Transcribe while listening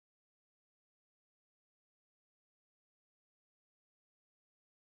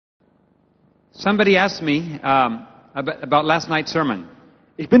Somebody asked me about last night's sermon.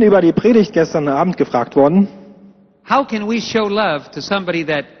 Ich bin über die Predigt gestern Abend gefragt worden. How can we show love to somebody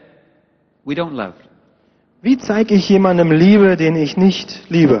that we don't love? Wie zeige ich jemandem Liebe, den ich nicht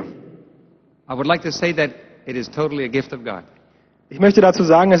liebe? I would like to say that it is totally a gift of God. Ich möchte dazu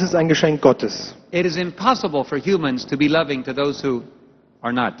sagen, es ist ein Geschenk Gottes. It is impossible for humans to be loving to those who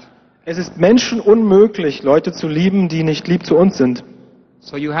are not. Es ist Menschen unmöglich, Leute zu lieben, die nicht lieb zu uns sind.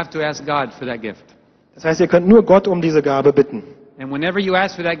 So you have to ask God for that gift. Das heißt, ihr könnt nur Gott um diese Gabe bitten. And whenever you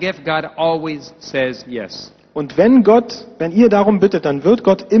ask for that gift, God always says yes. Und wenn ihr darum bittet, dann wird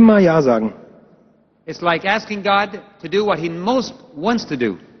Gott immer Ja sagen. It's like asking God to do what He most wants to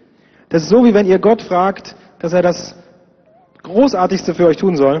do. Das ist so, wie wenn ihr Gott fragt, dass er das Großartigste für euch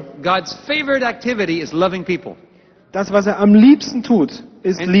tun soll. God's favorite activity is loving people. Das, was er am liebsten tut,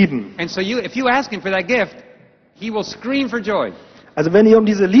 ist lieben. And so if you ask Him for that gift, He will scream for joy. Also wenn ihr um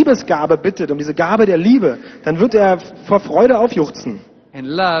diese Liebesgabe bittet, um diese Gabe der Liebe, dann wird er vor Freude aufjuchzen. And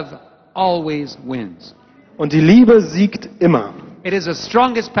love always wins. Und die Liebe siegt immer. It is the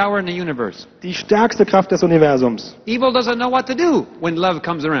strongest power in the universe. Die stärkste Kraft des Universums. Evil doesn't know what to do when love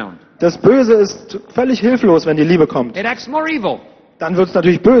comes around. Das Böse ist völlig hilflos, wenn die Liebe kommt. It acts more evil. Dann wird es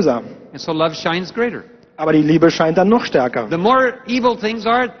natürlich böser. And so love shines greater. Aber die Liebe scheint dann noch stärker. The more evil things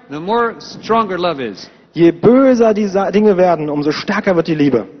are, the more stronger love is. Je böser die Dinge werden, umso stärker wird die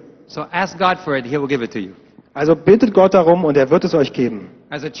Liebe. So ask God for it, He will give it to you. Also bittet Gott darum und er wird es euch geben.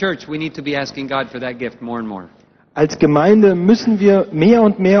 As a church, we need to be asking God for that gift more and more. Als Gemeinde müssen wir mehr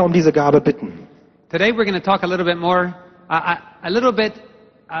und mehr um diese Gabe bitten. Today we're going to talk a little bit more,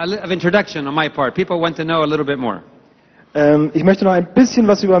 of introduction on my part. People want to know a little bit more. Ich möchte noch ein bisschen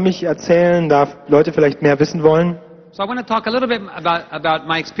was über mich erzählen, da Leute vielleicht mehr wissen wollen. So I want to talk a little bit about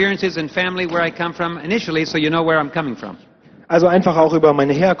my experiences and family, where I come from initially, so you know where I'm coming from. Also einfach auch über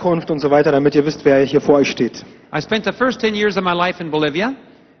meine Herkunft und so weiter, damit ihr wisst, wer hier vor euch steht. I spent the first 10 years of my life in Bolivia.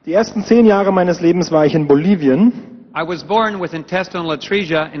 Die ersten 10 Jahre meines Lebens war ich in Bolivien. I was born with intestinal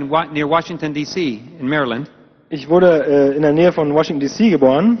atresia near Washington, D.C., in Maryland. Ich wurde in der Nähe von Washington, D.C.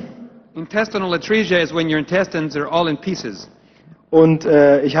 geboren. Intestinal atresia is when your intestines are all in pieces. Und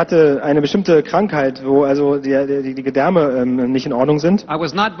ich hatte eine bestimmte Krankheit, wo also die Gedärme nicht in Ordnung sind. I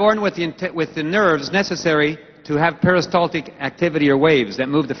was not born with the nerves necessary to have peristaltic activity or waves that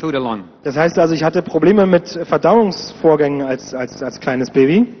move the food along. Das heißt also, ich hatte Probleme mit Verdauungsvorgängen als kleines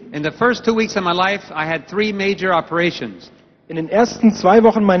Baby. In the first 2 weeks of my life, I had 3 major operations. In den ersten 2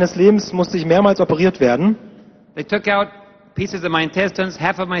 Wochen meines Lebens musste ich mehrmals operiert werden. They took out pieces of my intestines,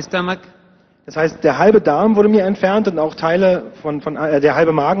 half of my stomach. Das heißt, der halbe Darm wurde mir entfernt und auch Teile von der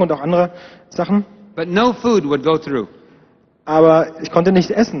halbe Magen und auch andere Sachen. But no food would go through. Aber ich konnte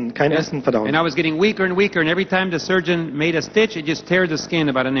nicht essen, kein Essen verdauen. And I was getting weaker and weaker, and every time the surgeon made a stitch, it just tear the skin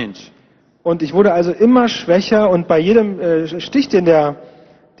about an inch. Und ich wurde also immer schwächer und bei jedem Stich, den der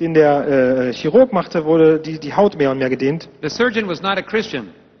Chirurg machte, wurde die Haut mehr und mehr gedehnt. The surgeon was not a Christian.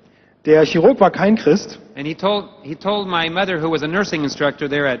 Der Chirurg war kein Christ. And he told my mother, who was a nursing instructor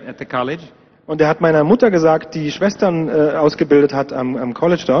there at the college, und er hat meiner Mutter gesagt, die Schwestern ausgebildet hat am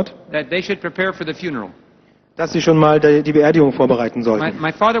College dort, that they should prepare for the funeral. Dass sie schon mal die Beerdigung vorbereiten sollten.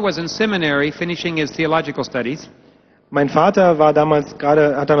 My father was in seminary finishing his theological studies. Mein Vater hat damals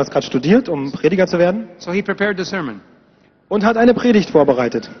gerade studiert, um Prediger zu werden. So he prepared the sermon. Und hat eine Predigt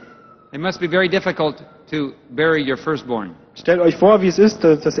vorbereitet. It must be very difficult to bury your firstborn. Stellt euch vor, wie es ist,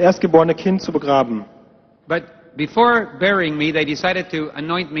 das erstgeborene Kind zu begraben. But before burying me, they decided to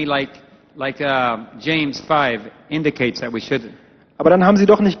anoint me like James 5 indicates that we should. Aber dann haben sie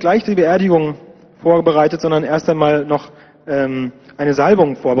doch nicht gleich die Beerdigung vorbereitet, sondern erst einmal noch eine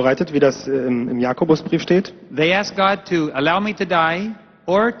Salbung vorbereitet, wie das im Jakobusbrief steht. They asked God to allow me to die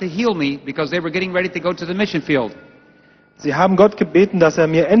or to heal me because they were getting ready to go to the mission field. Sie haben Gott gebeten, dass er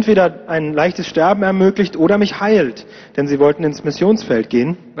mir entweder ein leichtes Sterben ermöglicht oder mich heilt, denn sie wollten ins Missionsfeld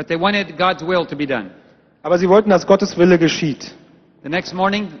gehen. But they wanted God's will to be done. Aber sie wollten, dass Gottes Wille geschieht. The next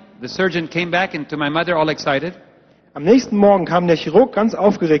morning, the surgeon came back and to my mother, all excited. Am nächsten Morgen kam der Chirurg ganz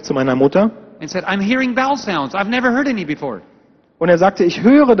aufgeregt zu meiner Mutter. And said, "I'm hearing bowel sounds. I've never heard any before." Und er sagte, ich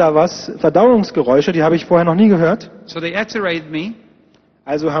höre da was, Verdauungsgeräusche, die habe ich vorher noch nie gehört. So they x-rayed me.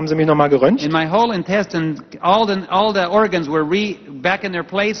 Also haben sie mich nochmal geröntgt. In my whole intestine, all the organs were back in their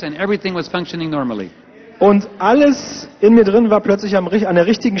place and everything was functioning normally. Und alles in mir drin war plötzlich an der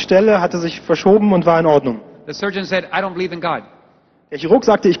richtigen Stelle, hatte sich verschoben und war in Ordnung. The surgeon said, "I don't believe in God." Der Chirurg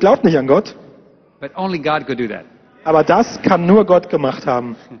sagte, ich glaube nicht an Gott. But only God could do that. Aber das kann nur Gott gemacht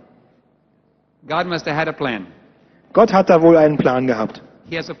haben. God must have had a plan. Gott hat da wohl einen Plan gehabt.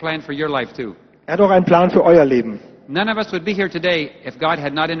 He has a plan for your life too. Er hat auch einen Plan für euer Leben. None of us would be here today if God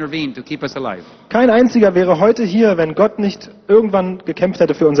had not intervened to keep us alive. Kein einziger wäre heute hier, wenn Gott nicht irgendwann gekämpft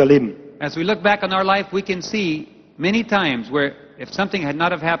hätte für unser Leben. As we look back on our life, we can see many times where if something had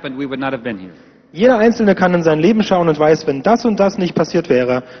not have happened, we would not have been here. Jeder Einzelne kann in sein Leben schauen und weiß, wenn das und das nicht passiert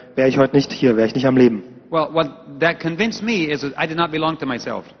wäre, wäre ich heute nicht hier, wäre ich nicht am Leben. Well, what that convinced me is that I did not belong to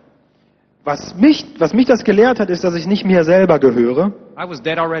myself. Was mich das gelehrt hat, ist, dass ich nicht mir selber gehöre. I was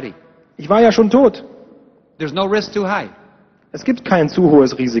dead already. Ich war ja schon tot. There's no risk too high. Es gibt kein zu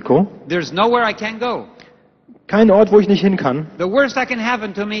hohes Risiko. There's nowhere I can go. Kein Ort, wo ich nicht hin kann. The worst that can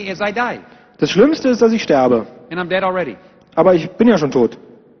happen to me is I die. Das Schlimmste ist, dass ich sterbe. And I'm dead already. Aber ich bin ja schon tot.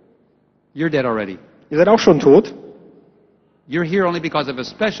 You're dead already. Ihr seid auch schon tot. You're here only because of a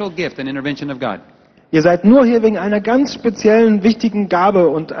special gift and intervention of God. Ihr seid nur hier wegen einer ganz speziellen, wichtigen Gabe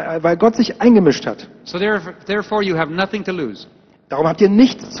und weil Gott sich eingemischt hat. So therefore you have nothing to lose. Darum habt ihr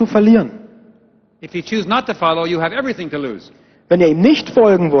nichts zu verlieren. If you choose not to follow, you have everything to lose. Wenn ihr ihm nicht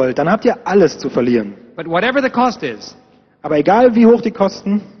folgen wollt, dann habt ihr alles zu verlieren. But whatever the cost is, Aber egal wie hoch die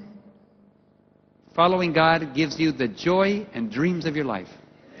Kosten, following God gives you the joy and dreams of your life.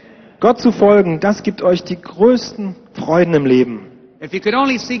 Gott zu folgen, das gibt euch die größten Freuden im Leben. If you could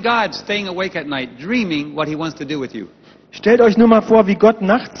only see God staying awake at night, dreaming what He wants to do with you. Stellt euch nur mal vor, wie Gott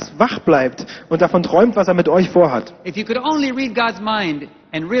nachts wach bleibt und davon träumt, was er mit euch vorhat. If you could only read God's mind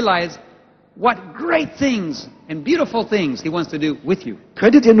and realize what great things and beautiful things He wants to do with you.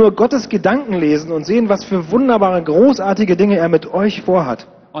 Könntet ihr nur Gottes Gedanken lesen und sehen, was für wunderbare, großartige Dinge er mit euch vorhat.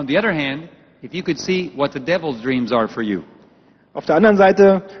 On the other hand, if you could see what the devil's dreams are for you. Auf der anderen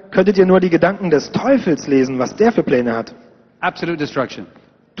Seite könntet ihr nur die Gedanken des Teufels lesen, was der für Pläne hat. Absolute destruction,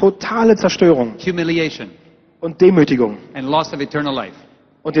 Totale Zerstörung humiliation, und Demütigung and loss of eternal life.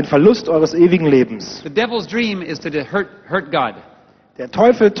 und den Verlust eures ewigen Lebens. The devil's dream is to hurt God. Der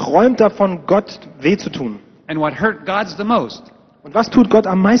Teufel träumt davon, Gott weh zu tun. And what hurt God the most Und was tut Gott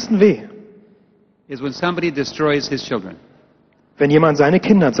am meisten weh? is when somebody destroys his children. Wenn jemand seine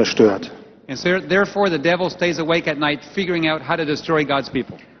Kinder zerstört. And so therefore the devil stays awake at night figuring out how to destroy God's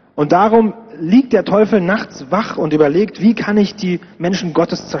people. Und darum liegt der Teufel nachts wach und überlegt, wie kann ich die Menschen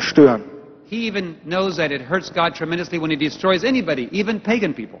Gottes zerstören? He even knows that it hurts God tremendously when he destroys anybody, even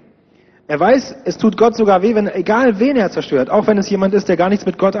pagan people. Er weiß, es tut Gott sogar weh, wenn egal wen er zerstört, auch wenn es jemand ist, der gar nichts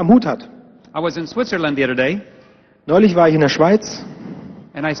mit Gott am Hut hat. I was in Switzerland the other day, Neulich war ich in der Schweiz,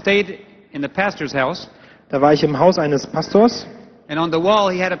 and I stayed in the pastor's house, da war ich im Haus eines Pastors and on the wall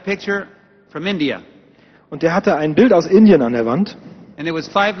he had a picture from India. und der hatte ein Bild aus Indien an der Wand. And there was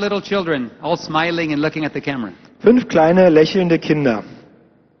 5 little children all smiling and looking at the camera. 5 kleine, lächelnde Kinder.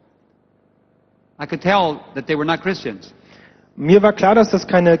 I could tell that they were not Christians. Mir war klar, dass das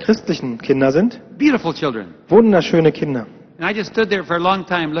keine christlichen Kinder sind. Beautiful children. Wunderschöne Kinder. And I just stood there for a long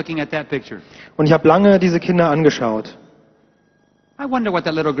time looking at that picture. Und ich habe lange diese Kinder angeschaut. I wonder what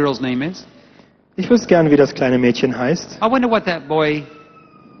that little girl's name is. Ich wüsste gern, wie das kleine Mädchen heißt. I wonder what that boy,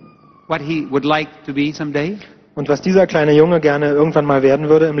 what he would like to be someday. Und was dieser kleine Junge gerne irgendwann mal werden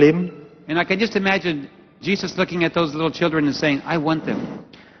würde im Leben. And I can just imagine Jesus looking at those little children and saying, I want them.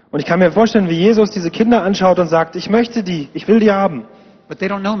 Und ich kann mir vorstellen, wie Jesus diese Kinder anschaut und sagt, ich möchte die, ich will die haben. But they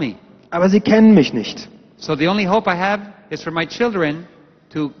don't know me. Aber sie kennen mich nicht. So the only hope I have is for my children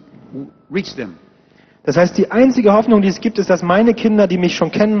to reach them. Das heißt, die einzige Hoffnung, die es gibt, ist, dass meine Kinder, die mich schon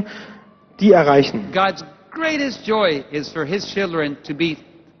kennen, die erreichen. God's greatest joy is for His children to be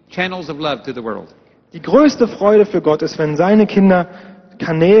channels of love to the world. Die größte Freude für Gott ist, wenn seine Kinder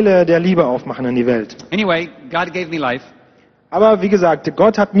Kanäle der Liebe aufmachen in die Welt. Anyway, God gave me life. Aber wie gesagt,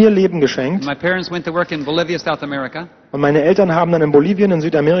 Gott hat mir Leben geschenkt. My parents went to work in Bolivia, South America. Und meine Eltern haben dann in Bolivien, in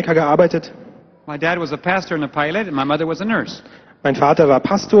Südamerika gearbeitet. My dad was a pastor and a pilot, and my mother was a nurse. Mein Vater war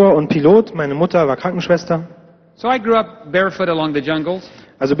Pastor und Pilot, meine Mutter war Krankenschwester. So I grew up barefoot along the jungles,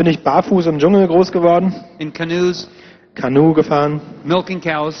 Also bin ich barfuß im Dschungel groß geworden, in canoes, Kanu gefahren milking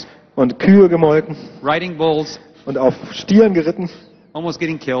cows, und Kühe gemolken riding bulls, und auf Stieren geritten, almost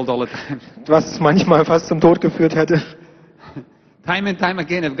getting killed all the time. was manchmal fast zum Tod geführt hätte. Time and time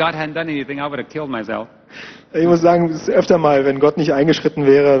again, if God hadn't done anything, I would have killed myself. Ich muss sagen, es ist öfter mal, wenn Gott nicht eingeschritten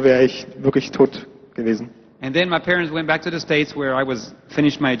wäre, wäre ich wirklich tot gewesen. And then my parents went back to the States where I was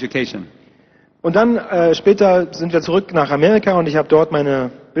finished my education. Und dann später sind wir zurück nach Amerika und ich habe dort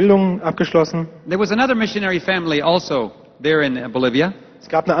meine Bildung abgeschlossen. There was another missionary family also there in Bolivia, Es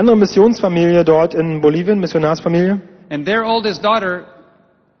gab eine andere Missionsfamilie dort in Bolivien, Missionarsfamilie. and their oldest daughter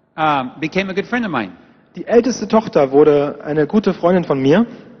became a good friend of mine. Die älteste Tochter wurde eine gute Freundin von mir.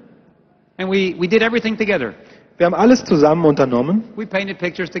 And we did everything together. Wir haben alles zusammen unternommen, We painted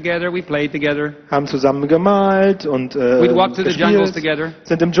pictures together, we played together, haben zusammen gemalt und we'd walk through the jungles gespielt, together.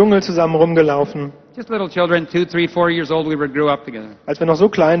 sind im Dschungel zusammen rumgelaufen. just little children, 2, 3, 4 years old, grew up together. als wir noch so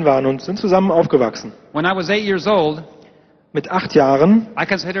klein waren und sind zusammen aufgewachsen. When I was 8 years old, Mit 8 Jahren, I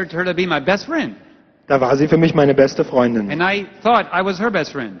considered her to be my best friend. da war sie für mich meine beste Freundin. And I thought I was her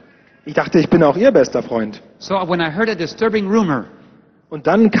best friend. Ich dachte, ich bin auch ihr bester Freund. So when I heard a disturbing rumor, Und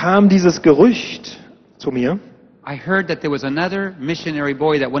dann kam dieses Gerücht zu mir, I heard that there was another missionary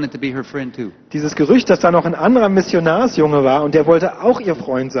boy that wanted to be her friend too. dieses Gerücht, dass da noch ein anderer Missionarsjunge war und der wollte auch ihr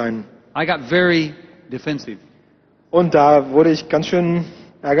Freund sein. I got very defensive. Und da wurde ich ganz schön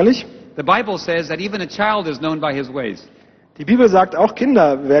ärgerlich. The Bible says that even a child is known by his ways. Die Bibel sagt, auch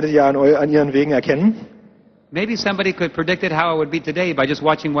Kinder werdet ihr an ihren Wegen erkennen. Maybe somebody could predict it how it would be today by just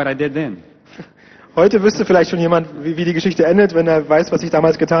watching what I did then. Heute wüsste vielleicht schon jemand, wie die Geschichte endet, wenn er weiß, was ich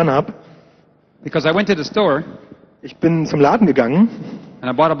damals getan habe. Because I went to the store Ich bin zum Laden gegangen and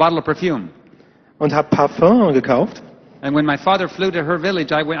I bought a bottle of perfume. und habe Parfum gekauft. And when my father flew to her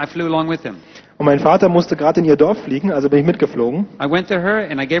village, I flew along with him. Und mein Vater musste gerade in ihr Dorf fliegen, also bin ich mitgeflogen. I went to her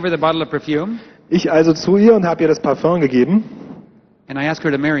and I gave her the bottle of perfume Ich also zu ihr und habe ihr das Parfum gegeben and I asked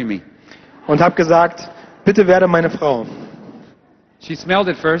her to marry me. und habe gesagt, bitte werde meine Frau. She smelled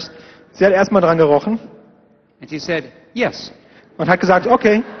it first Sie hat erstmal dran gerochen and she said, yes. und hat gesagt,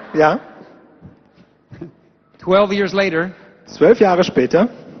 okay, ja. 12 years later, 12 Jahre später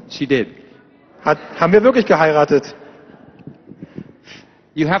she did. haben wir wirklich geheiratet.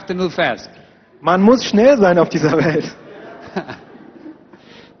 You have to move fast. Man muss schnell sein auf dieser Welt.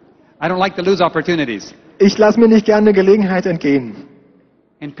 I don't like to lose opportunities. Ich lasse mir nicht gerne eine Gelegenheit entgehen.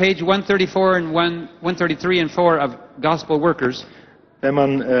 In page 134 and 133 and 4 of Gospel Workers, Wenn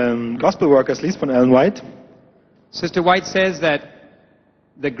man Gospel Workers liest von Ellen White, Sister White says that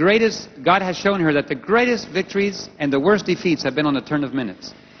God has shown her that the greatest victories and the worst defeats have been on the turn of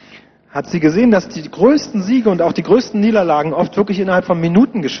minutes. hat sie gesehen, dass die größten Siege und auch die größten Niederlagen oft wirklich innerhalb von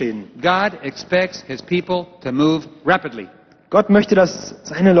Minuten geschehen. God expects His people to move rapidly. Gott möchte, dass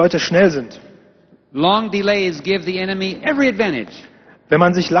seine Leute schnell sind. Long delays give the enemy every advantage Wenn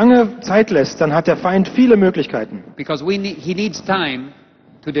man sich lange Zeit lässt, dann hat der Feind viele Möglichkeiten. because he needs time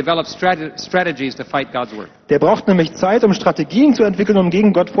to develop strategies to fight God's work. Der braucht nämlich Zeit, um Strategien zu entwickeln, um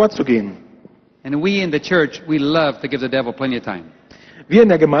gegen Gott vorzugehen. And we in the church, we love to give the devil plenty of time. Wir in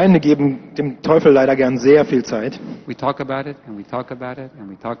der Gemeinde geben dem Teufel leider gern sehr viel Zeit. We talk about it and we talk about it and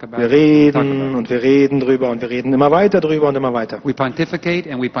we talk about Wir it. We talk reden about it. und wir reden drüber und wir reden immer weiter drüber und immer weiter. We pontificate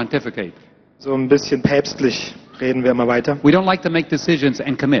and we pontificate. So ein bisschen päpstlich reden wir immer weiter. We don't like to make decisions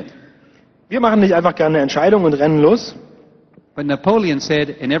and commit. Wir machen nicht einfach gerne eine Entscheidung und rennen los. But Napoleon said,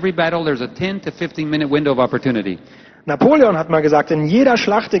 in every battle there's a 10 to 15 minute window of opportunity. Napoleon hat mal gesagt, in jeder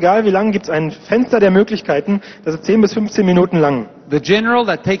Schlacht, egal wie lang, gibt es ein Fenster der Möglichkeiten, das ist 10 bis 15 Minuten lang. The general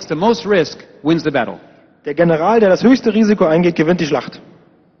that takes the most risk wins the battle. Der General, der das höchste Risiko eingeht, gewinnt die Schlacht.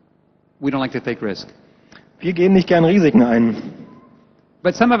 We don't like to take risk. Wir gehen nicht gern Risiken ein.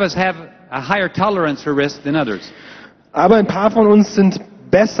 But some of us have a higher tolerance for risk than others. Aber ein paar von uns sind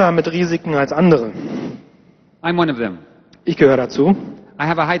besser mit Risiken als andere. I'm one of them. Ich gehöre dazu. I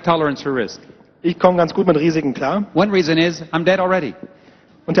have a high tolerance for risk. Ich komme ganz gut mit Risiken klar. One reason is I'm dead already.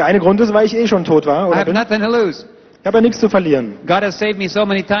 Und der eine Grund ist, weil ich eh schon tot war. I Oder have bin. nothing to lose. Ich habe ja nichts zu verlieren. God has saved me so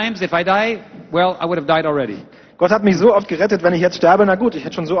many times. If I die, well, I would have died already. Gott hat mich so oft gerettet, wenn ich jetzt sterbe, na gut, ich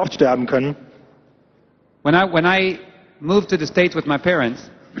hätte schon so oft sterben können. When I moved to the States with my parents,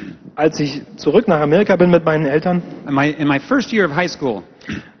 Als ich zurück nach Amerika bin mit meinen Eltern in my first year of high school,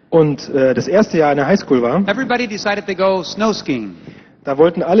 und das erste Jahr in der Highschool war, everybody decided to go snow skiing. da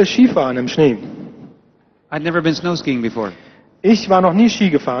wollten alle Skifahren im Schnee. I'd never been snow skiing before. Ich war noch nie Ski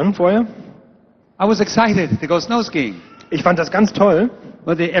gefahren vorher. I was excited to go snow skiing. Ich fand das ganz toll.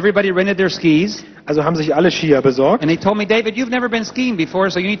 Well, everybody rented their skis, Also haben sich alle Skier besorgt. and they told me, David, you've never been skiing before,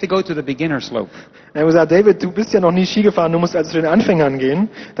 so you need to go to the beginner slope. Er hat gesagt, David, du bist ja noch nie Ski gefahren, du musst also zu den Anfängern gehen,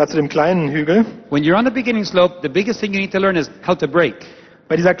 da zu dem kleinen Hügel. When you're on the beginning slope, the biggest thing you need to learn is how to brake.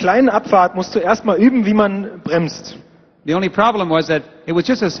 Bei dieser kleinen Abfahrt musst du erstmal üben, wie man bremst. The only problem was that it was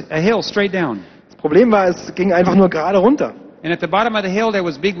just a hill straight down. Das Problem war, es ging einfach nur gerade runter. And at the bottom of the hill, there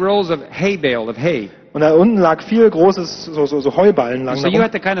was big rolls of hay bale, of hay. Und da unten lag viel großes, so Heuballen lang. So you darum.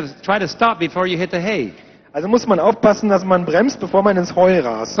 had to kind of try to stop before you hit the hay. Also muss man aufpassen, dass man bremst, bevor man ins Heu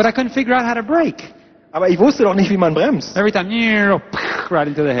rast. But I couldn't figure out how to brake. Aber ich wusste doch nicht, wie man bremst. Every time, right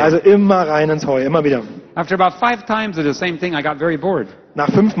into the hay. Also immer rein ins Heu, immer wieder. After about 5 times of the same thing, I got very bored.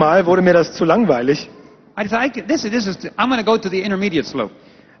 Nach 5 Mal wurde mir das zu langweilig. I decided, I'm going to go to the intermediate slope.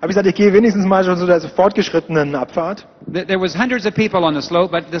 Habe ich gesagt, ich gehe wenigstens mal schon zu der fortgeschrittenen Abfahrt. There was hundreds of people on the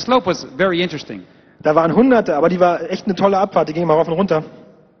slope, but the slope was very interesting. Da waren Hunderte, aber die war echt eine tolle Abfahrt, die ging mal rauf und runter.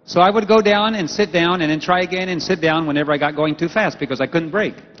 So I would go down and then try again and sit down whenever I got going too fast because I couldn't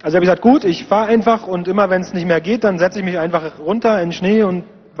brake. Also habe ich gesagt, gut, ich fahre einfach und immer wenn es nicht mehr geht, dann setze ich mich einfach runter in den Schnee und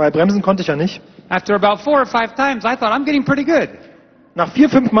weil bremsen konnte ich ja nicht. After about 4 or 5 times, I thought I'm getting pretty good. Nach 4,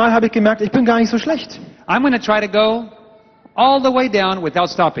 5 Mal habe ich gemerkt, ich bin gar nicht so schlecht. I'm going to try to go all the way down without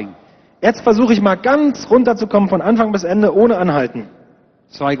stopping. Jetzt versuche ich mal ganz runterzukommen von Anfang bis Ende ohne Anhalten.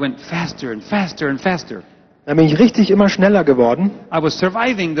 So I went faster and faster and faster. Dann bin ich richtig immer schneller geworden I was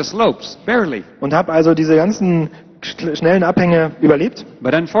surviving the slopes, barely. und habe also diese ganzen schnellen Abhänge überlebt.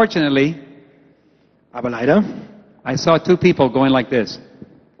 But unfortunately, Aber leider I saw 2 people going like this.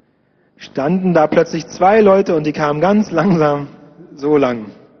 standen da plötzlich 2 Leute und die kamen ganz langsam so lang.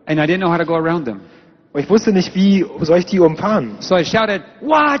 And I didn't know how to go around them. Und ich wusste nicht, wie soll ich die umfahren. So I shouted,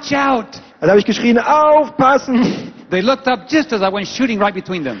 "Watch out!" Also habe ich geschrien, aufpassen! They looked up just as I went shooting right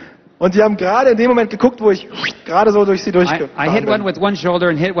between them. Und die haben gerade in dem Moment geguckt, wo ich gerade so durch sie I durchgefahren hit one bin. with one shoulder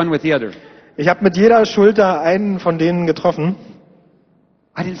and hit one with the other. Ich habe mit jeder Schulter einen von denen getroffen,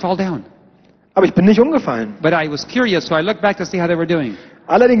 I didn't fall down. aber ich bin nicht umgefallen. But I was curious, so I looked back to see how they were doing.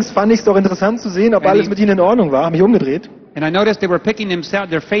 Allerdings fand ich es doch interessant zu sehen, ob alles mit ihnen in Ordnung war. Habe mich umgedreht And I noticed they were picking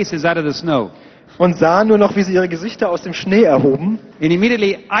their faces out of the snow. und sah nur noch, wie sie ihre Gesichter aus dem Schnee erhoben. And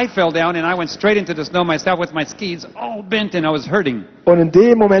immediately I fell down and I went straight into the snow myself with my skis all bent and I was hurting. Und in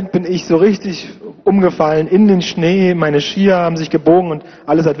dem Moment bin ich so richtig umgefallen in den Schnee. Meine Skier haben sich gebogen und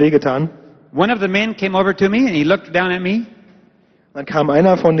alles hat wehgetan. One of the men came over to me and he looked down at me. Dann kam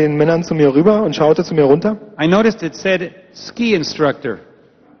einer von den Männern zu mir rüber und schaute zu mir runter. I noticed it said ski instructor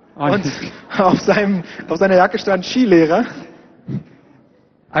on Und his. auf seiner Jacke stand Skilehrer.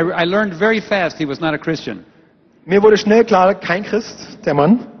 I learned very fast he was not a Christian. Mir wurde schnell klar, kein Christ, der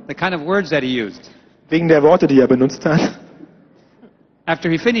Mann, The kind of words that he used. wegen der Worte, die er benutzt hat. After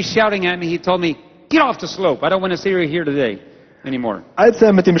he finished shouting at me, he told me, "Get off the slope. I don't want to see you here today anymore. Als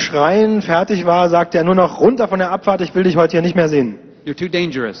er mit dem Schreien fertig war, sagte er nur noch runter von der Abfahrt, ich will dich heute hier nicht mehr sehen. You're too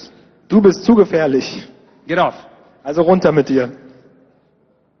dangerous. Du bist zu gefährlich. Get off." Also runter mit dir.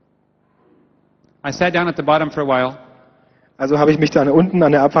 I sat down at the bottom for a while. Also habe ich mich da unten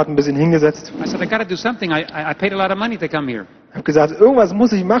an der Abfahrt ein bisschen hingesetzt. I said, I got to do something. I paid a lot of money to come here. Habe gesagt, irgendwas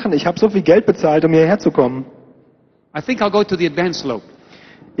muss ich machen. Ich habe so viel Geld bezahlt, um hierher zu kommen. I think I'll go to the advanced slope.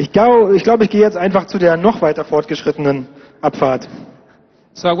 Ich glaube, ich gehe jetzt einfach zu der noch weiter fortgeschrittenen Abfahrt.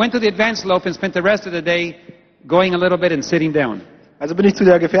 So I went to the advanced slope and spent the rest of the day going a little bit and sitting down. Also bin ich zu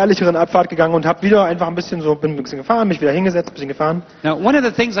der gefährlicheren Abfahrt gegangen und habe wieder einfach bin ein bisschen gefahren, mich wieder hingesetzt, ein bisschen gefahren. Now, one of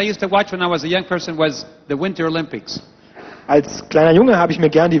the things I used to watch when I was a young person was the Winter Olympics. Als kleiner Junge habe ich mir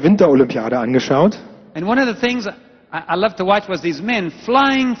gern die Winterolympiade angeschaut. And one of the things I loved to watch was these men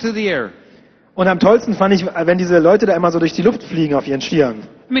flying through the air. Und am tollsten fand ich, wenn diese Leute da immer so durch die Luft fliegen auf ihren Skiern.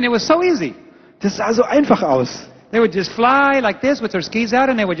 I mean, it was so easy. Das sah so einfach aus. They would just fly like this with their skis out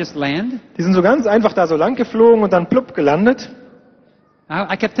and they would just land. Die sind so ganz einfach da so lang geflogen und dann plupp gelandet.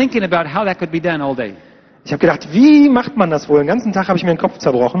 I kept thinking about how that could be done all day. Ich habe gedacht, wie macht man das wohl? Den ganzen Tag habe ich mir den Kopf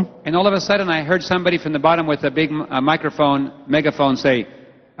zerbrochen. And all of a sudden I heard somebody from the bottom with a big megaphone say,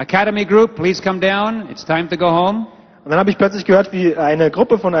 "Academy group, please come down. It's time to go home." Und dann habe ich plötzlich gehört, wie eine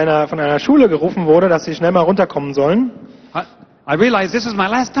Gruppe von einer Schule gerufen wurde, dass sie schnell mal runterkommen sollen. I realized this is my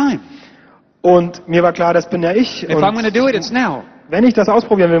last time. Und mir war klar, das bin ja ich. If I'm going to do it, it's now. Wenn ich das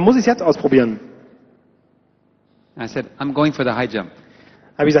ausprobieren will, muss ich es jetzt ausprobieren. I said, I'm going for the high jump.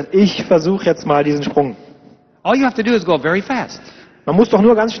 Habe ich gesagt, ich versuche jetzt mal diesen Sprung. All you have to do is go very fast. Man muss doch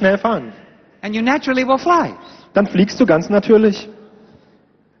nur ganz schnell fahren. And you naturally will fly. Dann fliegst du ganz natürlich.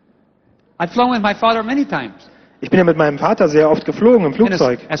 I'd flown with my father many times. Ich bin ja mit meinem Vater sehr oft geflogen im And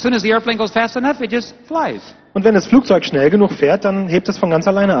Flugzeug. as soon as the airplane goes fast enough, it just flies. Und wenn das Flugzeug schnell genug fährt, dann hebt es von ganz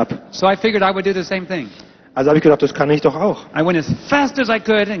alleine ab. So I figured I would do the same thing. Also habe ich gedacht, das kann ich doch auch. I went as fast as I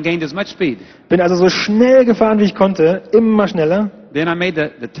could and gained as much speed. Bin also so schnell gefahren, wie ich konnte, immer schneller. Then I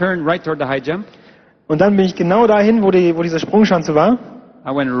made the turn right toward the high jump. Und dann bin ich genau dahin, wo diese Sprungschanze war.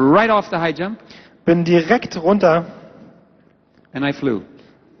 I went right off the high jump Bin direkt runter and I flew.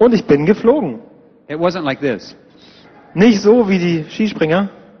 und ich bin geflogen. It wasn't like this. Nicht so wie die Skispringer.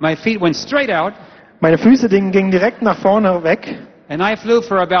 My feet went straight out Meine Füße gingen direkt nach vorne weg. and I flew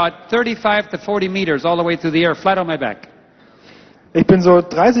for about 35 to 40 meters all the way through the air, flat on my back. Ich bin so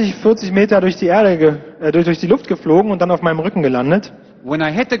 30, 40 Meter durch die Erde, durch die Luft geflogen und dann auf meinem Rücken gelandet. When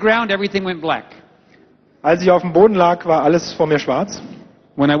I hit the ground, everything went black. Als ich auf dem Boden lag, war alles vor mir schwarz.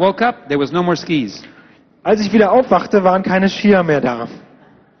 When I woke up, there was no more skis. Als ich wieder aufwachte, waren keine Skier mehr da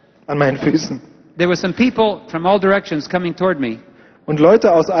an meinen Füßen. There were some people from all directions coming toward me. Und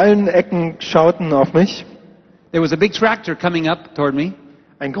Leute aus allen Ecken schauten auf mich. There was a big tractor coming up toward me.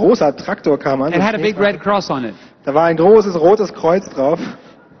 Ein großer Traktor kam an. It had a big red cross on it. Da war ein großes rotes Kreuz drauf.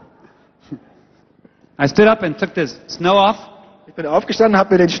 I stood up and took the snow off. Ich bin aufgestanden,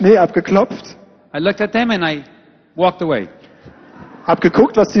 habe mir den Schnee abgeklopft, I looked at them and I walked away. habe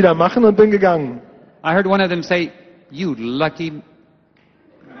geguckt, was die da machen und bin gegangen. I heard one of them say, "You lucky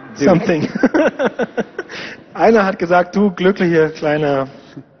dude." Something. Einer hat gesagt, du glückliche kleiner,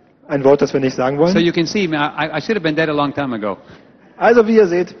 ein Wort, das wir nicht sagen So wollen. you can see, I should have been dead a long time ago. Also wie ihr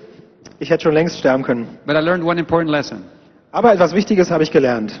seht, ich hätte schon längst sterben können. But I learned one important lesson. Aber etwas Wichtiges habe ich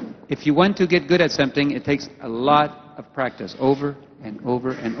gelernt. If you want to get good at something, it takes a lot of practice, over and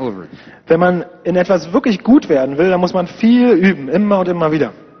over and over. Wenn man in etwas wirklich gut werden will, dann muss man viel üben, immer und immer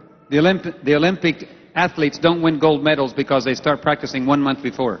wieder. The Olympic athletes don't win gold medals because they start practicing 1 month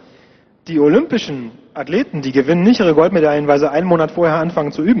before. Die olympischen Athleten, die gewinnen nicht ihre Goldmedaillen, weil sie einen Monat vorher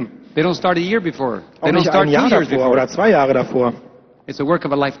anfangen zu üben. They don't start a year before. Auch They don't nicht start ein 2 Jahr years davor before. oder 2 Jahre davor. It's a work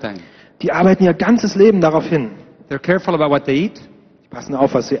of a lifetime. Die arbeiten ihr ganzes Leben darauf hin. They're careful about what they eat. Die passen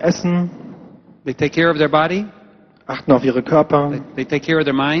auf, was sie essen, They take care of their body. achten auf ihre Körper, They take care of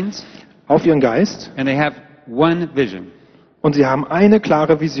their minds. auf ihren Geist And they have one vision. und sie haben eine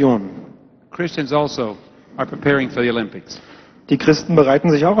klare Vision. Christians also are preparing for the Olympics. Die Christen bereiten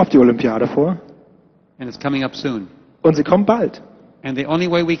sich auch auf die Olympiade vor And it's coming up soon. und sie kommt bald. And the only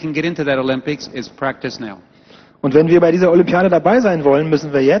way we can get into that Olympics is practice now. Und wenn wir bei dieser Olympiade dabei sein wollen,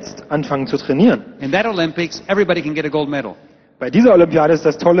 müssen wir jetzt anfangen zu trainieren. In that Olympics, everybody can get a gold medal. Bei dieser Olympiade ist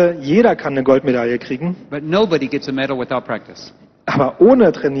das Tolle, jeder kann eine Goldmedaille kriegen, But nobody gets a medal without practice. aber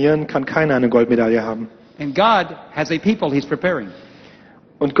ohne Trainieren kann keiner eine Goldmedaille haben. And God has a people He's preparing.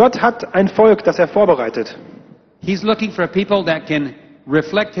 Und Gott hat ein Volk, das er vorbereitet. He's looking for a people that can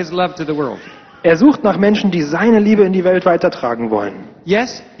reflect His love to the world. Er sucht nach Menschen, die seine Liebe in die Welt weitertragen wollen.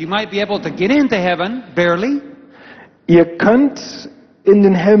 Yes, you might be able to get into heaven, barely, Ihr könnt in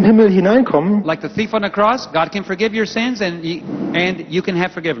den hellen Himmel hineinkommen. like the thief on the cross. God can forgive your sins and you can have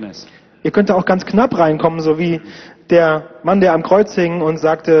forgiveness. Ihr könnt da auch ganz knapp reinkommen, so wie der Mann, der am Kreuz hing und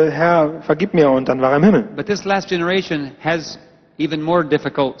sagte, Herr, vergib mir, und dann war er im Himmel. But this last generation has even more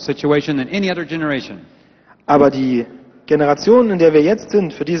difficult situation than any other generation. Aber die Generation, in der wir jetzt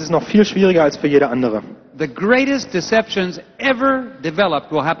sind, für die ist es noch viel schwieriger als für jede andere. The greatest deceptions ever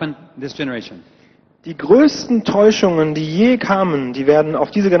developed will happen in this generation. Die größten Täuschungen, die je kamen, die werden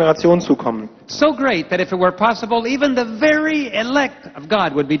auf diese Generation zukommen. So great that if it were possible, even the very elect of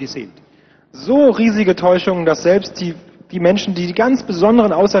God would be deceived. So riesige Täuschungen, dass selbst die Menschen, die ganz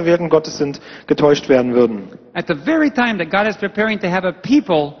besonderen Auserwählten Gottes sind, getäuscht werden würden. At the very time that God is preparing to have a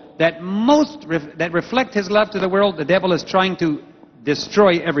people that that reflect His love to the world, the devil is trying to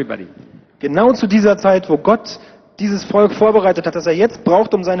destroy everybody. Genau zu dieser Zeit, wo Gott dieses Volk vorbereitet hat, das er jetzt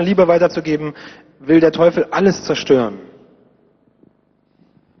braucht, um seine Liebe weiterzugeben, will der Teufel alles zerstören.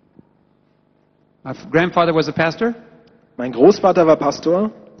 My grandfather was a pastor. Mein Großvater war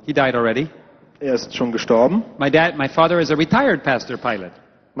Pastor, He died already. er ist schon gestorben. My father is a retired pastor pilot.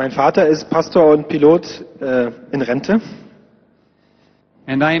 Mein Vater ist Pastor und Pilot in Rente.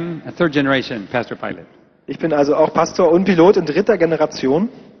 And I'm a third generation pastor pilot. Ich bin also auch Pastor und Pilot in 3. Generation.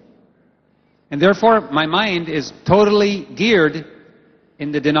 And therefore, my mind is totally geared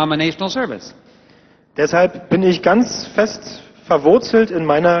in the denominational service. Deshalb bin ich ganz fest verwurzelt in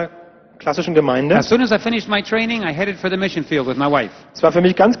meiner klassischen Gemeinde. As soon as I finished my training, I headed for the mission field with my wife. Es war für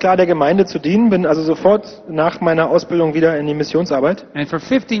mich ganz klar, der Gemeinde zu dienen, bin also sofort nach meiner Ausbildung wieder in die Missionsarbeit. And for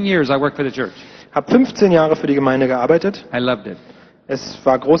 15 years, I worked for the church. Habe 15 Jahre für die Gemeinde gearbeitet. I loved it. Es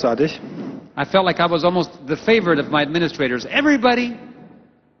war großartig. I felt like I was almost the favorite of my administrators. Everybody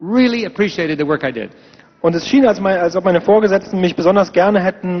really appreciated the work I did. Und es schien, als ob meine Vorgesetzten mich besonders gerne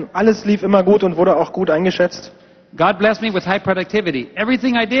hätten. Alles lief immer gut und wurde auch gut eingeschätzt. God blessed me with high productivity.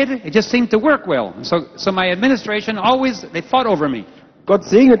 Everything I did, it just seemed to work well. So my administration always, they fought over me. Gott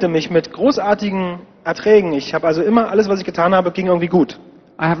segnete mich mit großartigen Erträgen. Ich habe also immer alles, was ich getan habe, ging irgendwie gut.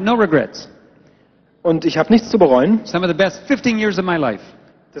 I have no regrets. Und ich habe nichts zu bereuen. Some of the best 15 years of my life.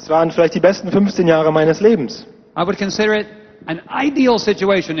 Das waren vielleicht die besten 15 Jahre meines Lebens. I would consider it an ideal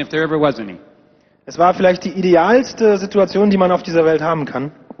situation if there ever was any. Es war vielleicht die idealste Situation, die man auf dieser Welt haben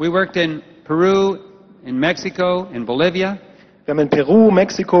kann. We worked in Peru, in Mexico, in Bolivia, Wir haben in Peru,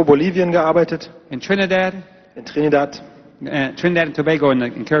 Mexiko, Bolivien gearbeitet, in Trinidad, in Trinidad and Tobago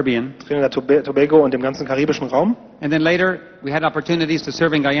in Caribbean. Tobago und dem ganzen karibischen Raum. And then later, we had opportunities to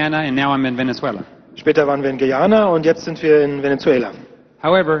serve in Guyana, and now I'm in Venezuela. Später waren wir in Guyana und jetzt sind wir in Venezuela.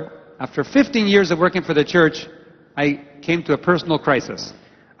 However, after 15 years of working for the church, I came to a personal crisis.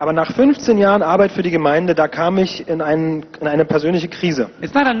 Aber nach 15 Jahren Arbeit für die Gemeinde, da kam ich in eine persönliche Krise.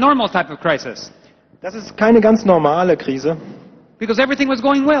 It's not a normal type of crisis, Das ist keine ganz normale Krise, because everything was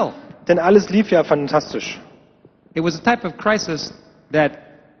going well. denn alles lief ja fantastisch. It was a type of crisis that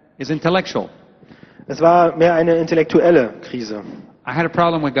is intellectual. Es war mehr eine intellektuelle Krise. I had a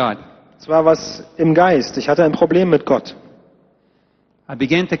problem with God. Es war was im Geist. Ich hatte ein Problem mit Gott. I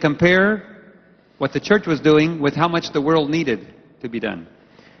began to compare what the church was doing with how much the world needed to be done.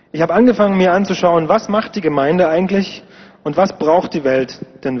 Ich habe angefangen, mir anzuschauen, was macht die Gemeinde eigentlich und was braucht die Welt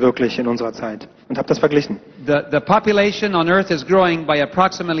denn wirklich in unserer Zeit? Und habe das verglichen. The population on earth is growing by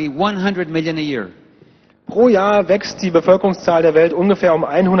approximately 100 million a year. Pro Jahr wächst die Bevölkerungszahl der Welt ungefähr um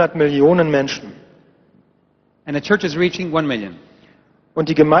 100 Millionen Menschen. And the church is reaching 1 million. Und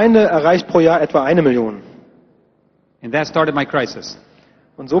die Gemeinde erreicht pro Jahr etwa 1 Million. And that started my crisis.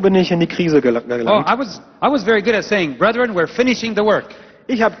 Und so bin ich in die Krise Oh, gelangt. I was very good at saying, brethren, we're finishing the work.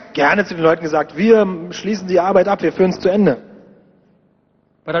 Ich habe gerne zu den Leuten gesagt, wir schließen die Arbeit ab, wir führen es zu Ende.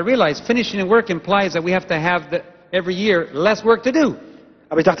 But I realized finishing the work implies that we have to have every year less work to do.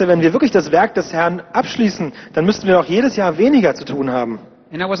 Aber ich dachte, wenn wir wirklich das Werk des Herrn abschließen, dann müssten wir auch jedes Jahr weniger zu tun haben.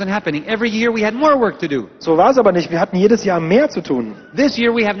 And that wasn't happening. Every year we had more work to do. So war es aber nicht. Wir hatten jedes Jahr mehr zu tun. This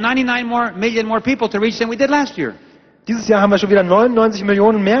year we have 99 million more people to reach than we did last year. Dieses Jahr haben wir schon wieder 99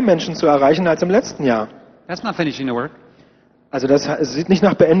 Millionen mehr Menschen zu erreichen als im letzten Jahr. That's not finishing the work. Also es sieht nicht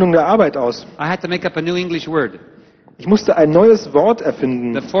nach Beendung der Arbeit aus. I had to make up a new English word. Ich musste ein neues Wort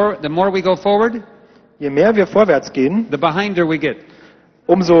erfinden. The more we go forward, Je mehr wir vorwärts gehen, the behinder we get.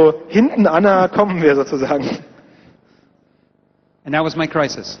 umso hinten Anna kommen wir sozusagen. And that was my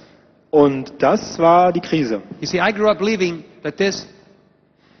crisis. Und das war die Krise. You see, I grew up believing that this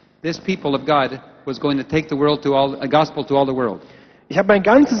people of God was going to take the world to a gospel to all the world. Ich habe mein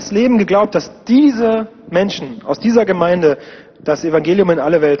ganzes Leben geglaubt, dass diese Menschen aus dieser Gemeinde das Evangelium in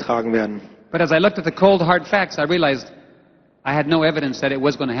alle Welt tragen werden. But as I looked at the cold, hard facts, I realized I had no evidence that it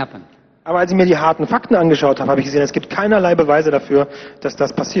was going to happen. Aber als ich mir die harten Fakten angeschaut habe, habe ich gesehen, es gibt keinerlei Beweise dafür, dass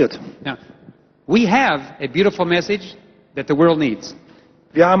das passiert. Now, we have a beautiful message that the world needs.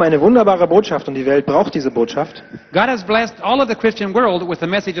 Wir haben eine wunderbare Botschaft und die Welt braucht diese Botschaft. God has blessed all of the Christian world with the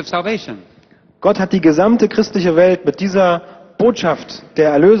message of salvation. Gott hat die gesamte christliche Welt mit dieser Botschaft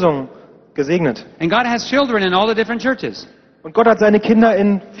der Erlösung gesegnet. And God has children in all the different churches. Und Gott hat seine Kinder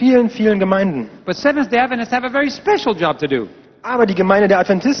in vielen, vielen Gemeinden. But Seventh-day Adventists have a very special job to do. Aber die Gemeinde der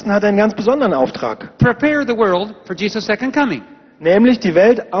Adventisten hat einen ganz besonderen Auftrag. Prepare the world for Jesus' second coming. Nämlich die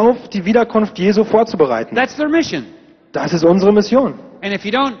Welt auf die Wiederkunft Jesu vorzubereiten. That's their mission. Das ist unsere Mission. And if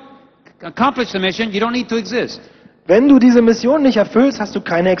you don't accomplish the mission, you don't need to exist. Wenn du diese Mission nicht erfüllst, hast du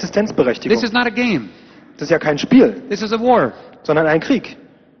keine Existenzberechtigung. This is not a game. Das ist ja kein Spiel, This is a war. sondern ein Krieg.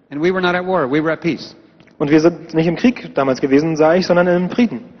 And we were not at war. We were at peace. Und wir sind nicht im Krieg damals gewesen, sage ich, sondern im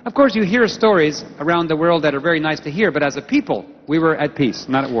Frieden. Of course, you hear stories around the world that are very nice to hear, but as a people, we were at peace,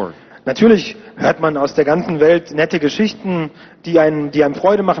 not at war. Natürlich hört man aus der ganzen Welt nette Geschichten, die einem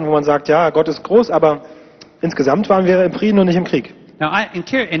Freude machen, wo man sagt, ja, Gott ist groß, aber insgesamt waren wir im Frieden und nicht im Krieg. Now, in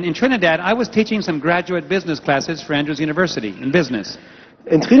Trinidad, I was teaching some graduate business classes for Andrews University in business.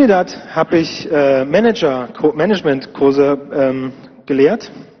 In Trinidad habe ich Management-Kurse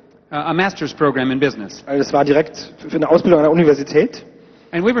gelehrt. A master's program in business. Also das war direkt für eine Ausbildung an der Universität.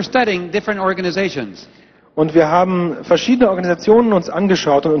 And we were studying different organizations. Und wir haben verschiedene Organisationen uns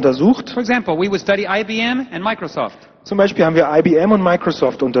angeschaut und untersucht. For example, we would study IBM and Microsoft. Zum Beispiel haben wir IBM und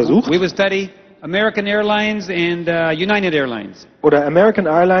Microsoft untersucht. We would study American Airlines and United Airlines. Oder American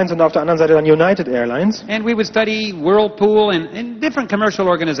Airlines und auf der anderen Seite dann United Airlines. And we would study Whirlpool and different commercial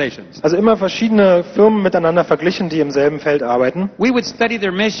organizations. Also immer verschiedene Firmen miteinander verglichen, die im selben Feld arbeiten. We would study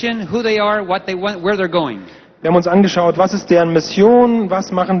their mission, who they are, what they want, where they're going. Wir haben uns angeschaut, was ist deren Mission,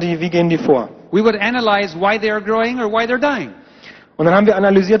 was machen die, wie gehen die vor. We would analyze why they are growing or why they're dying. Und dann haben wir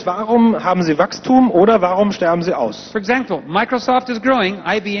analysiert, warum haben sie Wachstum oder warum sterben sie aus. For example, Microsoft is growing,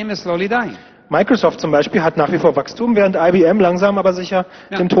 IBM is slowly dying. Microsoft zum Beispiel hat nach wie vor Wachstum, während IBM langsam aber sicher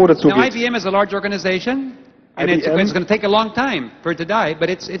dem Tode Now zugeht. IBM is a large organization, and it's going to take a long time for it to die, but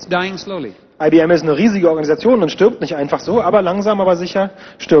it's dying slowly. IBM ist eine riesige Organisation und stirbt nicht einfach so, aber langsam aber sicher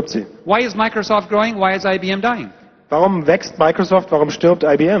stirbt sie. Why is Microsoft growing? Why is IBM dying? Warum wächst Microsoft, warum stirbt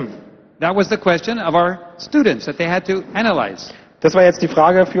IBM? That was the question of our students that they had to analyze. Das war jetzt die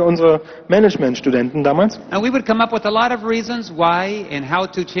Frage für unsere Managementstudenten damals. And we would come up with a lot of reasons why and how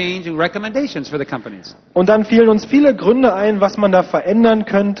to change and recommendations for the companies. Und dann fielen uns viele Gründe ein, was man da verändern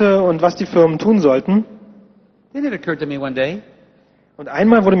könnte und was die Firmen tun sollten. Then it occurred to me one day, Und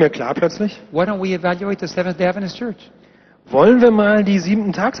einmal wurde mir klar plötzlich, why don't we evaluate the Seventh-day Adventist Church? wollen wir mal die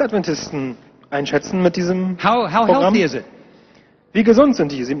 7-Tags-Adventisten einschätzen mit diesem How Programm? healthy is it? Wie gesund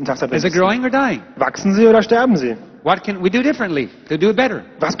sind die Is it 7-Tags-Adventisten? growing or dying? Wachsen sie oder sterben sie? What can we do differently to do it better?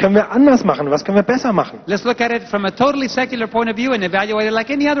 Was können wir anders machen? Was können wir besser machen? Let's look at it from a totally secular point of view and evaluate it like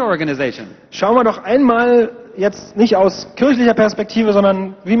any other organization. Schauen wir doch einmal jetzt nicht aus kirchlicher Perspektive,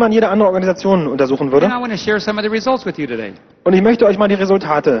 sondern wie man jede andere Organisation untersuchen würde. And I want to share some of the results with you today. Und ich möchte euch mal die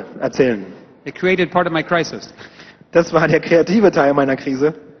Resultate erzählen. It created part of my crisis. Das war der kreative Teil meiner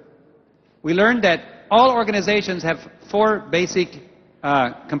Krise. We learned that all organizations have four basic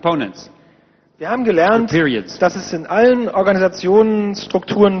components. Wir haben gelernt, Periods. dass es in allen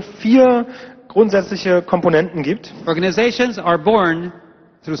Organisationsstrukturen 4 grundsätzliche Komponenten gibt. Organizations are born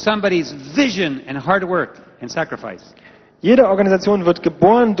through somebody's vision and hard work and sacrifice. Jede Organisation wird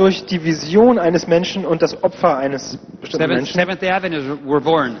geboren durch die Vision eines Menschen und das Opfer eines bestimmten Menschen. Seventh Adventists were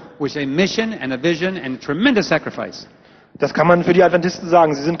born with a mission and a vision and tremendous sacrifice. Das kann man für die Adventisten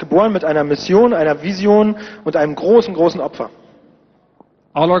sagen. Sie sind geboren mit einer Mission, einer Vision und einem großen, großen Opfer.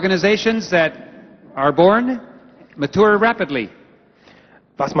 All organizations that are born mature rapidly.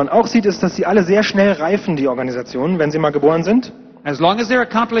 Was man auch sieht, ist, dass sie alle sehr schnell reifen, die Organisationen, wenn sie mal geboren sind. As long as they're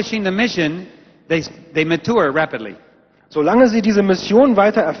accomplishing the mission, they mature rapidly. Solange sie diese Mission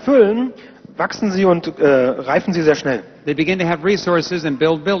weiter erfüllen, wachsen sie und reifen sie sehr schnell. They begin to have resources and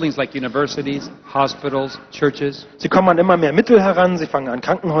build buildings like universities, hospitals, churches. Sie kommen an immer mehr Mittel heran, sie fangen an,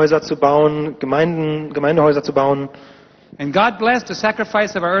 Krankenhäuser zu bauen, Gemeindehäuser zu bauen. And God blessed the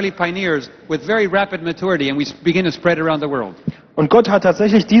sacrifice of our early pioneers with very rapid maturity, and we begin to spread around the world. Und Gott hat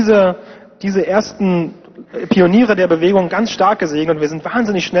tatsächlich diese ersten Pioniere der Bewegung ganz stark gesegnet und wir sind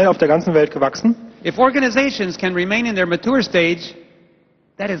wahnsinnig schnell auf der ganzen Welt gewachsen. If organizations can remain in their mature stage,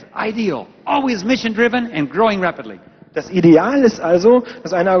 that is ideal. Always mission-driven and growing rapidly. Das Ideal ist also,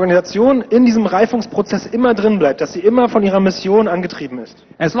 dass eine Organisation in diesem Reifungsprozess immer drin bleibt, dass sie immer von ihrer Mission angetrieben ist.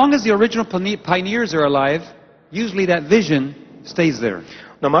 As long as the original pioneers are alive, usually that vision stays there.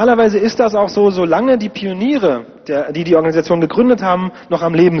 Normalerweise ist das auch so, solange die Pioniere, die Organisation gegründet haben, noch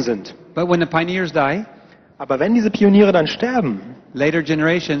am Leben sind. But when the pioneers die, Aber wenn diese Pioniere dann sterben, later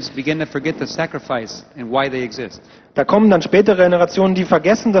generations begin to forget the sacrifice and why they exist. da kommen dann spätere Generationen, die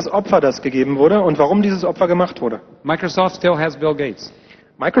vergessen das Opfer, das gegeben wurde und warum dieses Opfer gemacht wurde. Microsoft still has Bill Gates.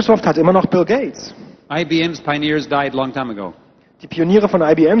 Microsoft hat immer noch Bill Gates. IBM's pioneers died a long time ago. Die Pioniere von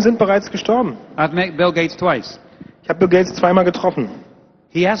IBM sind bereits gestorben. I've met Bill Gates twice. Ich habe Bill Gates zweimal getroffen.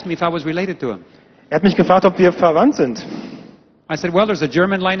 He asked me if I was related to him. Er hat mich gefragt, ob wir verwandt sind. I said, well, there's a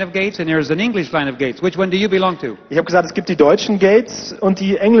German line of Gates and there's an English line of Gates. Which one do you belong to? Ich habe gesagt, es gibt die deutschen Gates und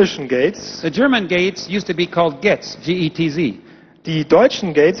die englischen Gates. The German Gates used to be called Getz, G-E-T-Z. Die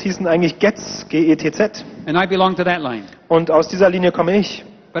deutschen Gates hießen eigentlich Getz, G-E-T-Z. And I belong to that line. Und aus dieser Linie komme ich.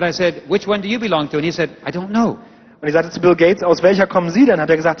 But I said, which one do you belong to? And he said, I don't know. Und ich sagte zu Bill Gates, aus welcher kommen Sie denn? Hat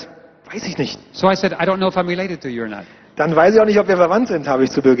er gesagt, weiß ich nicht. So I said, I don't know if I'm related to you or not. Dann weiß ich auch nicht, ob wir verwandt sind, habe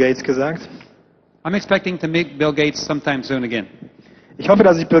ich zu Bill Gates gesagt. I'm expecting to meet Bill Gates sometime soon again. Ich hoffe,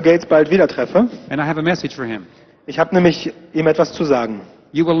 dass ich Bill Gates bald wieder treffe. And I have a message for him. Ich habe nämlich ihm etwas zu sagen.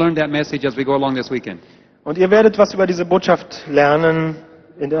 You will learn that message as we go along this weekend. Und ihr werdet was über diese Botschaft lernen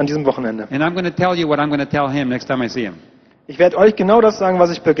an diesem Wochenende. And I'm going to tell you what I'm going to tell him next time I see him. Ich werde euch genau das sagen,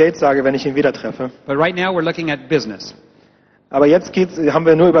 was ich Bill Gates sage, wenn ich ihn wieder treffe. But right now we're looking at business. Aber jetzt haben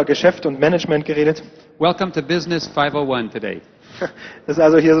wir nur über Geschäft und Management geredet. Welcome to Business 501 today. Das ist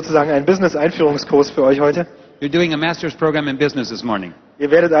also hier sozusagen ein Business-Einführungskurs für euch heute. You're doing a master's program in business this morning. Ihr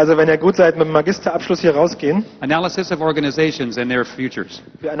werdet also, wenn ihr gut seid, mit dem Magisterabschluss hier rausgehen. Analysis of organizations and their futures.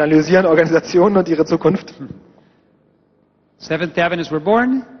 Wir analysieren Organisationen und ihre Zukunft. Seventh Adventists were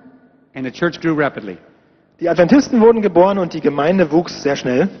born and the church grew rapidly. Die Adventisten wurden geboren und die Gemeinde wuchs sehr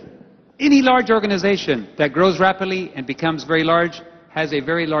schnell. Any large organization that grows rapidly and becomes very large has a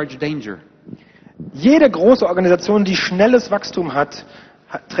very large danger. Jede große Organisation, die schnelles Wachstum hat,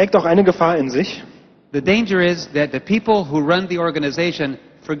 trägt auch eine Gefahr in sich. The danger is that the people who run the organization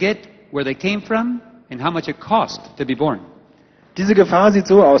forget where they came from and how much it cost to be born. Diese Gefahr sieht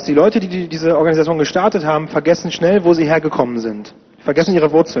so aus. Die Leute, die diese Organisation gestartet haben, vergessen schnell, wo sie hergekommen sind. Vergessen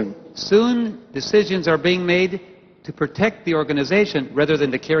ihre Wurzeln. Soon decisions are being made to protect the organization rather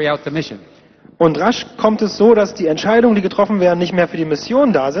than to carry out the mission. Und rasch kommt es so, dass die Entscheidungen, die getroffen werden, nicht mehr für die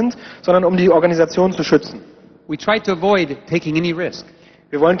Mission da sind, sondern um die Organisation zu schützen. We try to avoid taking any risk.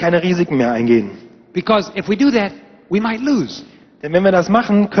 Wir wollen keine Risiken mehr eingehen. Because if we do that, we might lose. Denn wenn wir das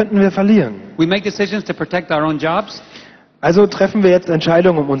machen, könnten wir verlieren. We make decisions to protect our own jobs. Also treffen wir jetzt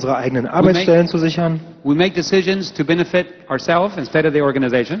Entscheidungen, um unsere eigenen Arbeitsstellen zu sichern. We make decisions to benefit ourselves instead of the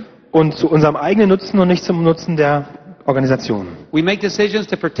organization. Und zu unserem eigenen Nutzen und nicht zum Nutzen der Organisation. We make decisions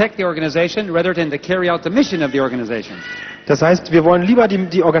to protect the organization rather than to carry out the mission of the organization. Das heißt, wir wollen lieber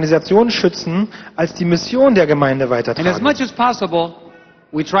die Organisation schützen, als die Mission der Gemeinde And as weitertragen. much as possible,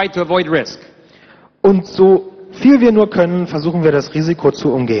 we try to avoid risk. Und so viel wir nur können, versuchen wir das Risiko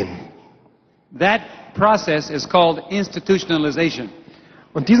zu umgehen. That process is called institutionalization.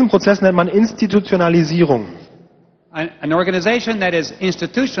 Und diesen Prozess nennt man Institutionalisierung. An organization that is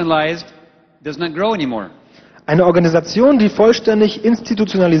institutionalized does not grow anymore. Eine Organisation, die vollständig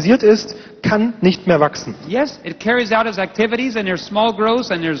institutionalisiert ist, kann nicht mehr wachsen. Yes, it carries out its activities and there's small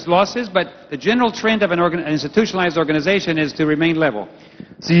growth and there's losses, but the general trend of an institutionalized organization is to remain level.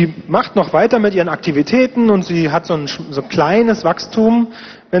 Sie macht noch weiter mit ihren Aktivitäten und sie hat so ein kleines Wachstum,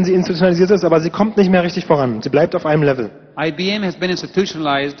 wenn sie institutionalisiert ist, aber sie kommt nicht mehr richtig voran. Sie bleibt auf einem Level. IBM has been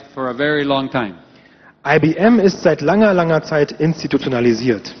institutionalized for a very long time. IBM ist seit langer, langer Zeit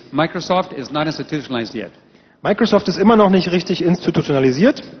institutionalisiert. Microsoft is not institutionalized yet. Microsoft ist immer noch nicht richtig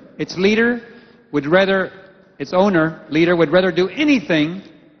institutionalisiert. Its owner would rather do anything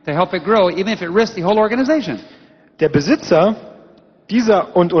to help it grow, even if it risks the whole organization. Der Besitzer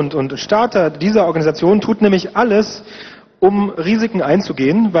dieser und Starter dieser Organisation tut nämlich alles, um Risiken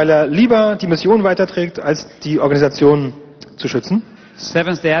einzugehen, weil er lieber die Mission weiterträgt, als die Organisation zu schützen.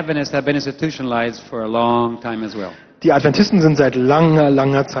 Seventh-day Adventists have been institutionalized for a long time as well. Die Adventisten sind seit langer,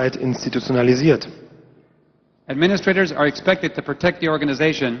 langer Zeit institutionalisiert. Administrators are expected to protect the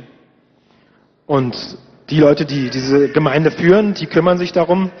organization. Und die Leute, die diese Gemeinde führen, die kümmern sich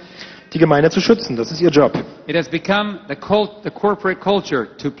darum, die Gemeinde zu schützen. Das ist ihr Job. It has become the corporate culture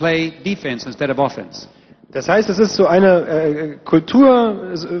to play defense instead of offense. Das heißt, es ist so eine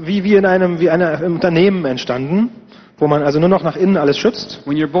Kultur wie in einem Unternehmen entstanden, wo man also nur noch nach innen alles schützt.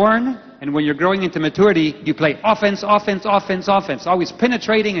 When you're born and when you're growing into maturity, you play offense, offense, offense, offense, always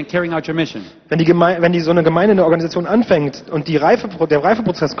penetrating and carrying out your mission. Wenn so eine Gemeinde, eine Organisation anfängt und der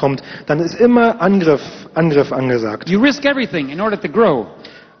Reifeprozess kommt, dann ist immer Angriff angesagt. You risk everything in order to grow.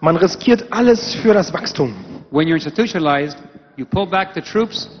 Man riskiert alles für das Wachstum. When you're institutionalized, you pull back the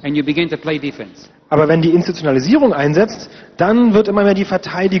troops and you begin to play defense. Aber wenn die Institutionalisierung einsetzt, dann wird immer mehr die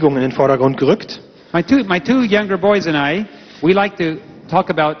Verteidigung in den Vordergrund gerückt. My two younger boys and I, we like to talk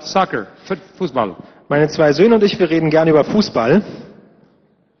about soccer, Fußball. Meine zwei Söhne und ich, wir reden gerne über Fußball.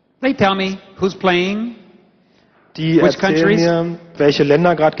 They tell me who's playing, die erzählen mir, welche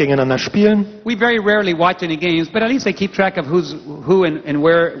Länder gerade gegeneinander spielen. We very rarely watch any games, but at least they keep track of who and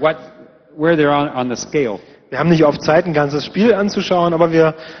where they're on the scale. Wir haben nicht oft Zeit, ein ganzes Spiel anzuschauen, aber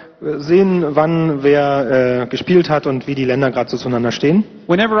wir sehen, wann wer gespielt hat und wie die Länder gerade so zueinander stehen.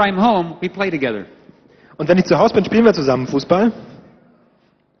 Whenever I'm home, we play together. Und wenn ich zu Hause bin, spielen wir zusammen Fußball.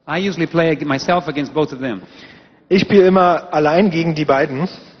 I usually play myself against both of them. Ich spiele immer allein gegen die beiden.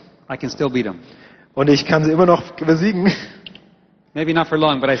 I can still beat them. Und ich kann sie immer noch besiegen. Maybe not for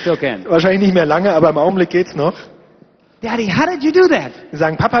long, but I still can. Wahrscheinlich nicht mehr lange, aber im Augenblick geht's noch. Daddy, how did you do that? Sie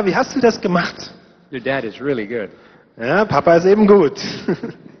sagen, Papa, wie hast du das gemacht? Your dad is really good. Ja, Papa ist eben gut.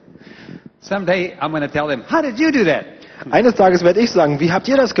 Someday I'm going to tell them, how did you do that? Eines Tages werde ich sagen, wie habt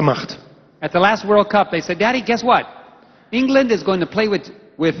ihr das gemacht? At the last World Cup, they said, Daddy, guess what? England is going to play with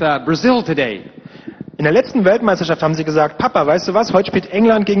Brazil today. In der letzten Weltmeisterschaft haben sie gesagt, Papa, weißt du was? Heute spielt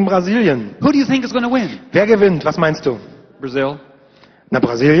England gegen Brasilien. Who do you think is going to win? Wer gewinnt? Was meinst du? Brazil. Na,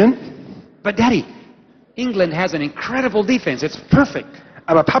 Brasilien? But Daddy, England has an incredible defense. It's perfect.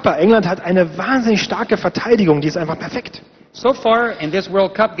 Aber Papa, England hat eine wahnsinnig starke Verteidigung, die ist einfach perfekt. So far in this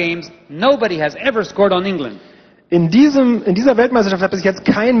World Cup games, nobody has ever scored on England. In dieser Weltmeisterschaft hat bis jetzt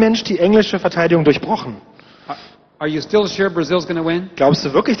kein Mensch die englische Verteidigung durchbrochen. Are you still sure Brazil's going to win? Glaubst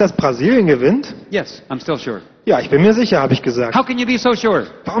du wirklich, dass Brasilien gewinnt? Yes, I'm still sure. Ja, ich bin mir sicher, habe ich gesagt. How can you be so sure?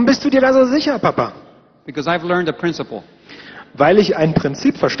 Warum bist du dir da so sicher, Papa? Because I've learned a principle. Weil ich ein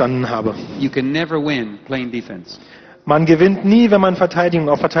Prinzip verstanden habe. You can never win playing defense. Man gewinnt nie, wenn man Verteidigung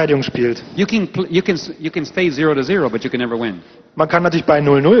auf Verteidigung spielt. You can stay 0-0, but you can never win. Man kann natürlich bei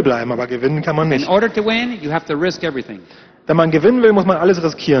 0-0 bleiben, aber gewinnen kann man nicht. In order to win, you have to risk everything. Wenn man gewinnen will, muss man alles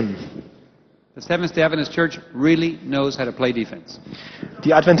riskieren. The Seventh-day Adventist Church really knows how to play defense.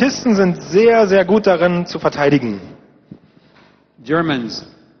 Die Adventisten sind sehr, sehr gut darin zu verteidigen. Germans,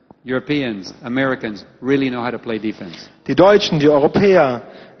 Europeans, Americans really know how to play defense. Die Deutschen, die Europäer,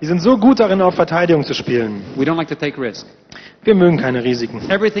 die sind so gut darin, auf Verteidigung zu spielen. We don't like to take risk. Wir mögen keine Risiken.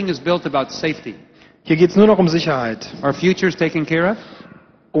 Everything is built about safety. Hier geht es nur noch um Sicherheit. Our future is taken care of.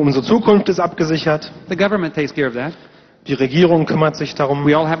 Unsere Zukunft ist abgesichert. The government takes care of that. Die Regierung kümmert sich darum.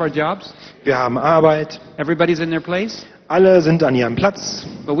 We all have our jobs. Wir haben Arbeit. Everybody's in their place. Alle sind an ihrem Platz.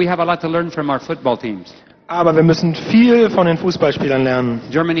 But we have a lot to learn from our football teams. Aber wir müssen viel von den Fußballspielern lernen.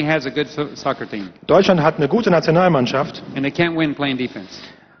 Germany has a good soccer team. Deutschland hat eine gute Nationalmannschaft. And they can't win playing defense.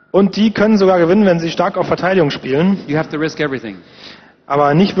 Und die können sogar gewinnen, wenn sie stark auf Verteidigung spielen. You have to risk everything.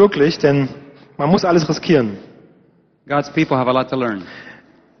 Aber nicht wirklich, denn man muss alles riskieren. God's people have a lot to learn.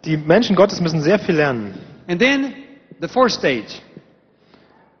 Die Menschen Gottes müssen sehr viel lernen. And then the fourth stage.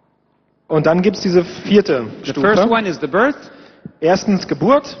 Und dann gibt es diese vierte The first Stufe. one is the birth. Erstens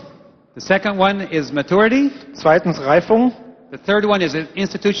Geburt, The second one is maturity. zweitens Reifung, The third one is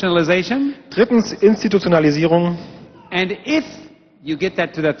institutionalization. drittens Institutionalisierung. And if you get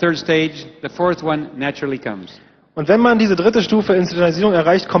that to the third stage, the fourth one naturally comes. Und wenn man diese dritte Stufe Institutionalisierung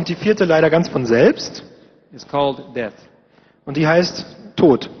erreicht, kommt die vierte leider ganz von selbst. It's called death. Und die heißt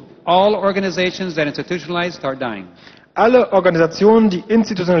Tod. All organizations that institutionalize start dying. Alle Organisationen, die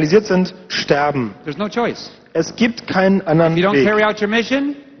institutionalisiert sind, sterben. There's no choice. Es gibt keinen anderen If you don't carry Weg. out your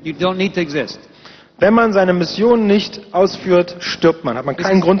mission, you don't need to exist. Wenn man seine Mission nicht ausführt, stirbt man. Hat man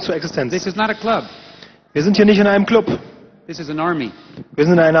keinen Grund zur This Existenz. is not a club. Wir sind hier nicht in einem Club. This is an army. Wir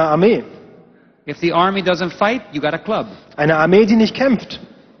sind in einer Armee. If the army doesn't fight, you got a club. Eine Armee, die nicht kämpft.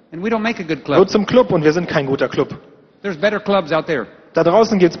 And we don't make a good Wird club. zum Club und wir sind kein guter Club. There's better clubs out there. Da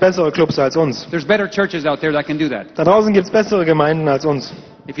draußen gibt es bessere Clubs als uns. There's better churches out there that can do that. Da draußen gibt es bessere Gemeinden als uns,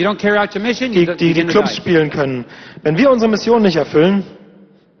 If you don't carry out your mission, you die begin to Clubs die. spielen können. Wenn wir unsere Mission nicht erfüllen,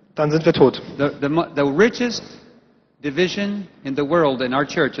 dann sind wir tot. The richest division in the world in our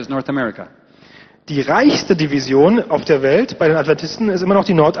church is North America. Die reichste Division auf der Welt bei den Adventisten ist immer noch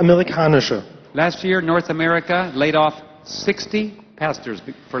die nordamerikanische. Last year, North America laid off 60 pastors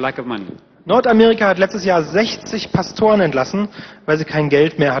for lack of money. Nordamerika hat letztes Jahr 60 Pastoren entlassen, weil sie kein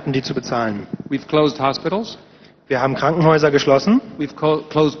Geld mehr hatten, die zu bezahlen. We've closed hospitals. Wir haben Krankenhäuser geschlossen. We've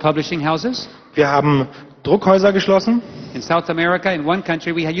closed publishing houses. Wir haben Druckhäuser geschlossen. In South America, in one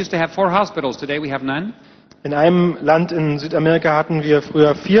country, we used to have 4 hospitals. Today we have none. In einem Land in Südamerika hatten wir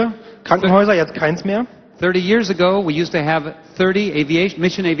früher 4 Krankenhäuser, jetzt keins mehr. 30 years ago, we used to have 30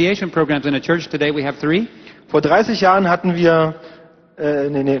 mission aviation programs in a church. Today we have 3. Vor 30 Jahren hatten wir,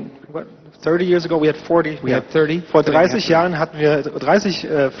 30 years ago we had 40. We had 30. Vor Today we have 30 3. Jahren hatten wir 30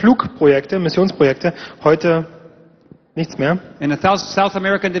 Flugprojekte, Missionsprojekte. Heute nichts mehr. In the South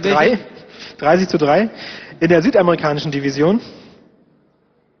American division, 30:3. In der südamerikanischen Division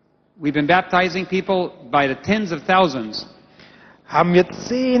we've been baptizing people by the tens of thousands. haben wir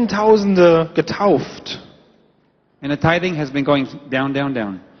Zehntausende getauft. And the tithing has been going down, down,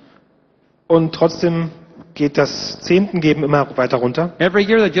 down. Und trotzdem geht das Zehntengeben immer weiter runter. Every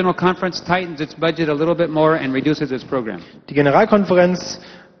year, the General Conference tightens its budget a little bit more and reduces its program. Die Generalkonferenz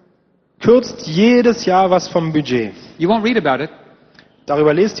kürzt jedes Jahr was vom Budget. You won't read about it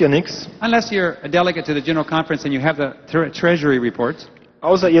Darüber lest ihr nichts, unless you're a delegate to the General Conference and you have the Treasury reports.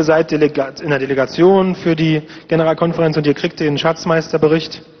 außer ihr seid in der Delegation für die Generalkonferenz und ihr kriegt den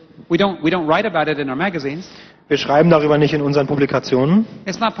Schatzmeisterbericht. We don't write about it in our magazines. Wir schreiben darüber nicht in unseren Publikationen,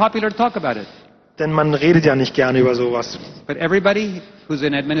 It's not popular to talk about it. denn man redet ja nicht gerne über sowas. But everybody who's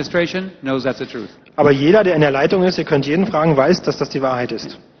in administration knows that's the truth. Aber jeder, der in der Leitung ist, ihr könnt jeden fragen, weiß, dass das die Wahrheit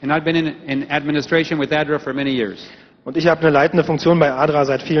ist. And I've been in administration with ADRA for many years. Und ich habe eine leitende Funktion bei ADRA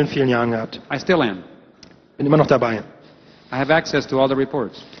seit vielen, vielen Jahren gehabt. I still am. Bin immer noch dabei. I have access to all the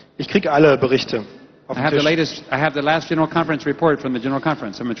reports. Ich kriege alle Berichte auf I den have the Tisch. I have the last General Conference report from the General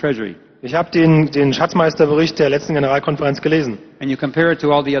Conference, from the Treasury. Ich habe den Schatzmeisterbericht der letzten Generalkonferenz gelesen. And you compare it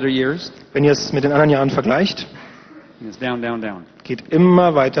to all the other years, Wenn ihr es mit den anderen Jahren vergleicht, and it's down, down, down. geht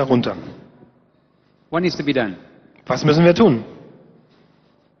immer weiter runter. What needs to be done? Was müssen wir tun?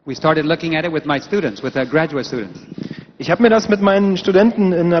 We started looking at it with my students, with graduate students. Ich habe mir das mit meinen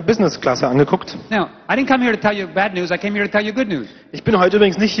Studenten in der Business-Klasse angeguckt. Now, I didn't come here to tell you bad news. I came here to tell you good news. Ich bin heute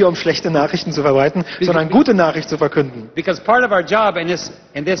übrigens nicht hier, um schlechte Nachrichten zu verbreiten, sondern gute Nachricht zu verkünden. Because part of our job in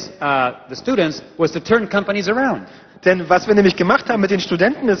the students was to turn companies around. Denn was wir nämlich gemacht haben mit den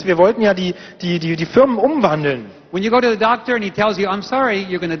Studenten ist, wir wollten ja die Firmen umwandeln. When you go to the doctor and he tells you, I'm sorry,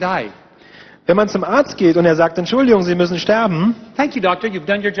 you're going to die. Wenn man zum Arzt geht und er sagt, Entschuldigung, Sie müssen sterben, Thank you, doctor, you've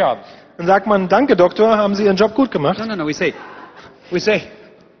done your job. dann sagt man, danke Doktor, haben Sie Ihren Job gut gemacht? No, we say,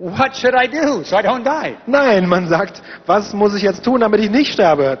 what should I do so I don't die? Nein, man sagt, was muss ich jetzt tun, damit ich nicht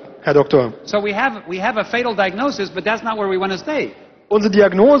sterbe, Herr Doktor? So we have a fatal diagnosis, but that's not where we want to stay. Unsere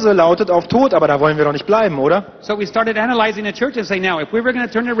Diagnose lautet auf Tod, aber da wollen wir doch nicht bleiben, oder? So we started analyzing the church and saying, now, if we were going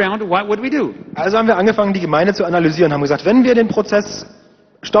to turn it around, what would we do? Also haben wir angefangen, die Gemeinde zu analysieren, haben gesagt, wenn wir den Prozess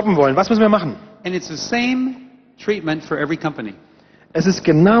stoppen wollen, was müssen wir machen? And it's the same treatment for every company. Es ist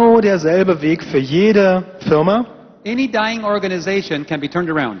genau derselbe Weg für jede Firma, Any dying organization can be turned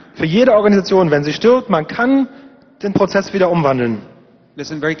around. für jede Organisation. Wenn sie stirbt, man kann den Prozess wieder umwandeln.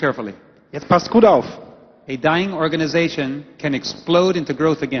 Listen very carefully. Jetzt passt gut auf. A dying organization can explode into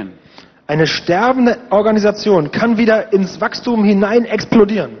growth again. Eine sterbende Organisation kann wieder ins Wachstum hinein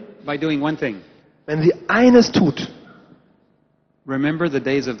explodieren, By doing one thing. wenn sie eines tut. Remember the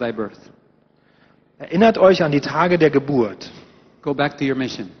days of thy birth. Erinnert euch an die Tage der Geburt. Go back to your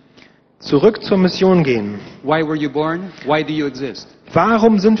mission. zurück zur Mission gehen. Why were you born? Why do you exist?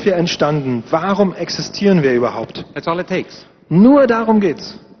 Warum sind wir entstanden? Warum existieren wir überhaupt? That's all it takes. Nur darum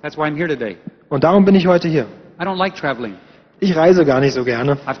geht's. That's why I'm here today. Und darum bin ich heute hier. I don't like traveling. Ich reise gar nicht so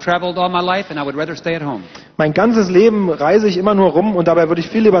gerne. I've traveled all my life and I would rather stay at home. Mein ganzes Leben reise ich immer nur rum und dabei würde ich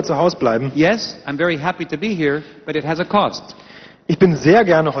viel lieber zu Hause bleiben. Yes, I'm very happy to be here, but it has a cost. Ich bin sehr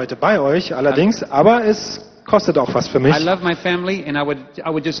gerne heute bei euch, allerdings, aber es kostet auch was für mich. I love my family and I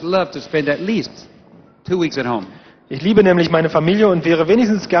would just love to spend at least 2 weeks at home. Ich liebe nämlich meine Familie und wäre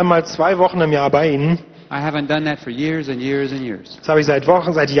wenigstens gern mal 2 Wochen im Jahr bei ihnen. I haven't done that for years and years and years. Das habe ich seit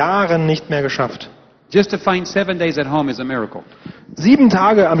Wochen, seit Jahren nicht mehr geschafft. Just to find 7 days at home is a miracle. 7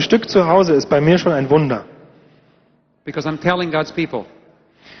 Tage am Stück zu Hause ist bei mir schon ein Wunder. Because I'm telling God's people.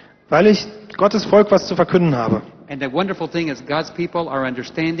 Weil ich Gottes Volk was zu verkünden habe. And the wonderful thing is God's people are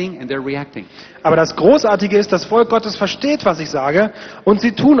understanding and they're reacting. Aber das Großartige ist, das Volk Gottes versteht, was ich sage, und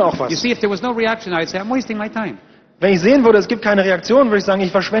sie tun auch You was. see, if there was no reaction, I'd say, I'm wasting my time. Wenn ich sehen würde, es gibt keine Reaktion, würde ich sagen,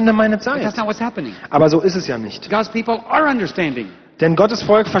 ich verschwende meine But Zeit. that's not what's happening. Aber so ist es ja nicht. God's people are understanding. Denn Gottes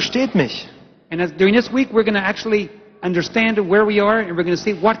Volk versteht mich. And during this week, we're going to actually understand where we are and we're going to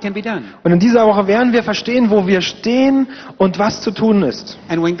see what can be done. Und in dieser Woche werden wir verstehen, wo wir stehen und was zu tun ist.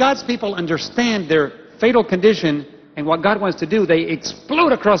 And when God's people understand their fatal condition and what God wants to do, they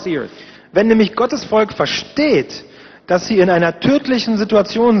explode across the earth. Wenn nämlich Gottes Volk versteht, dass sie in einer tödlichen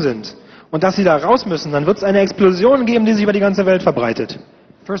Situation sind und dass sie da raus müssen, dann wird es eine Explosion geben, die sich über die ganze Welt verbreitet.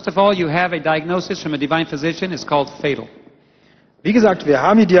 First of all, you have a diagnosis from a divine physician. It's called fatal. Wie gesagt, wir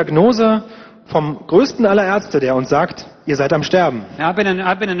haben die Diagnose vom größten aller Ärzte, der uns sagt, ihr seid am Sterben. Now, I've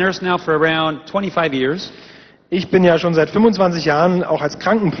been a nurse now for around 25 years. Ich bin ja schon seit 25 Jahren auch als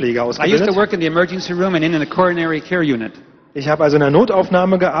Krankenpfleger I used to ausgebildet. work in the emergency room and in the coronary care unit. Ich habe also in der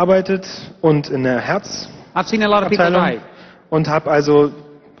Notaufnahme gearbeitet und in der I've seen a lot of people Herzabteilung die. und habe also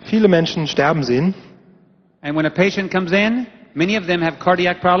viele Menschen sterben sehen. And when a patient comes in, many of them have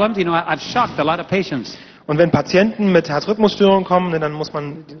cardiac problems. You know, I've shocked a lot of patients. Und wenn Patienten mit Herzrhythmusstörungen kommen, dann muss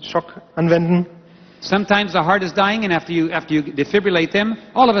man den Schock anwenden. Sometimes the heart is dying, and after you defibrillate them,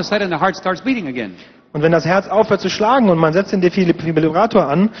 all of a sudden the heart starts beating again. Und wenn das Herz aufhört zu schlagen und man setzt den Defibrillator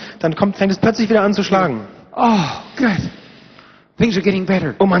an, dann fängt es plötzlich wieder an zu schlagen. Oh, good. Things are getting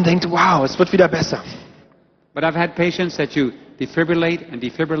better. Und man denkt, wow, es wird wieder besser. But I've had patients that you defibrillate, and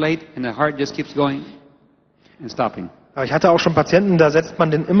the heart just keeps going and stopping. Aber ich hatte auch schon Patienten, da setzt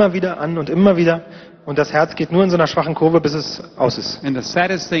man den immer wieder an und das Herz geht nur in so einer schwachen Kurve, bis es aus ist. And the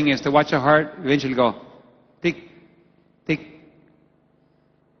saddest thing is to watch a heart eventually go tick, tick,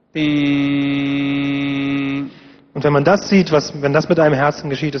 ding. Und wenn man das sieht, wenn das mit einem Herzen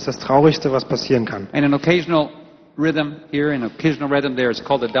geschieht, ist das Traurigste, was passieren kann. And an occasional rhythm here and occasional rhythm there is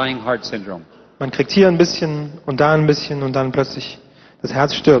called the dying heart syndrome. Man kriegt hier ein bisschen und da ein bisschen und dann plötzlich das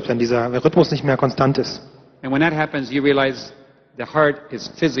Herz stirbt, wenn dieser Rhythmus nicht mehr konstant ist. And when that happens, you realize the heart is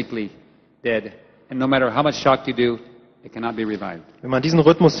physically dead. And no matter how much shock you do, it cannot be revived. Wenn man diesen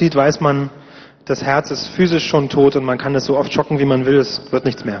Rhythmus sieht, weiß man, das Herz ist physisch schon tot und man kann es so oft schocken, wie man will, es wird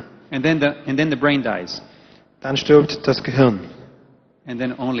nichts mehr. And then the brain dies. Dann stirbt das Gehirn. And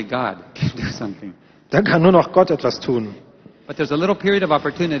then only God can do something. Dann kann nur noch Gott etwas tun. But there's a little period of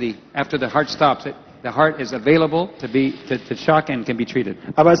opportunity after the heart stops. The heart is available to shock and can be treated.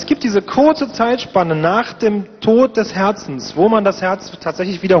 Aber es gibt diese kurze Zeitspanne nach dem Tod des Herzens, wo man das Herz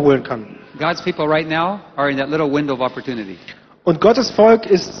tatsächlich wiederholen kann. God's people right now are in that little window of opportunity. Und Gottes Volk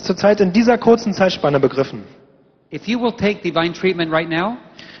ist zurzeit in dieser kurzen Zeitspanne begriffen. If you will take divine treatment right now,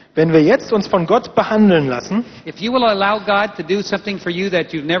 Wenn wir jetzt uns von Gott behandeln lassen, if you will allow God to do something for you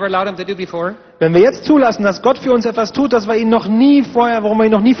that you've never allowed him to do before, wenn wir jetzt zulassen, dass Gott für uns etwas tut, worum wir ihn noch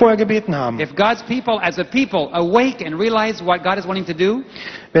nie vorher gebeten haben, if God's people as a people awake and realize what God is wanting to do,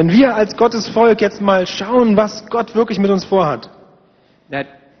 wenn wir als Gottes Volk jetzt mal schauen, was Gott wirklich mit uns vorhat, that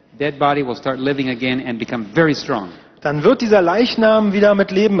dead body will start living again and become very strong. dann wird dieser Leichnam wieder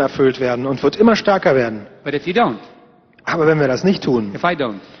mit Leben erfüllt werden und wird immer stärker werden. But if you don't, Aber wenn wir das nicht tun, if I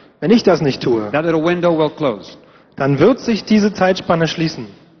don't, wenn ich das nicht tue, that little window will close. dann wird sich diese Zeitspanne schließen.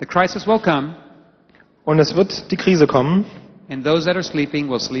 The crisis will come, Und es wird die Krise kommen. and those that are sleeping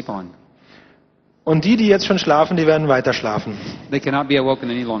will sleep on. Und die jetzt schon schlafen, die werden weiter schlafen. They cannot be awoken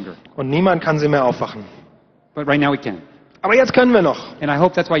any longer. Und niemand kann sie mehr aufwachen. But right now we can. Aber jetzt können wir noch. And I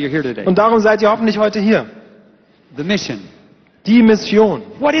hope that's why you're here today. Und darum seid ihr hoffentlich heute hier. The mission. Die Mission.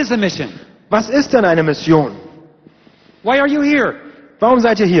 What is a mission? Was ist denn eine Mission? Why are you here? Warum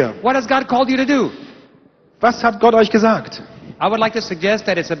seid ihr hier? What has God called you to do? Was hat Gott euch gesagt? I would like to suggest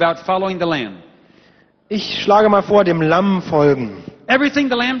that it's about following the Lamb. Ich schlage mal vor, dem Lamm folgen. Everything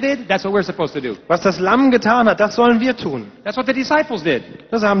the lamb did, that's what we're supposed to do. Was das Lamm getan hat, das sollen wir tun. That's what the disciples did.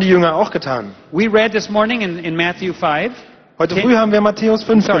 Das haben die Jünger auch getan. We read this morning in Matthew 5. Heute früh haben wir Matthäus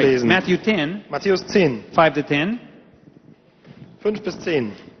 5 gelesen. Matthew 10, Matthäus 10, 5 to 10. 5 bis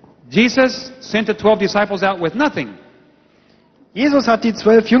 10. Jesus sent the 12 disciples out with nothing. Jesus hat die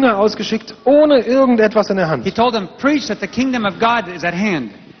 12 Jünger ausgeschickt, ohne irgendetwas in der Hand. He told them, preach that the kingdom of God is at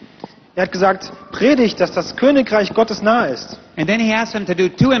hand. Er hat gesagt, predigt, dass das Königreich Gottes nahe ist. And then he asked them to do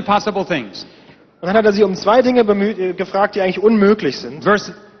two impossible things. Und dann hat er sie um zwei Dinge gefragt, die eigentlich unmöglich sind.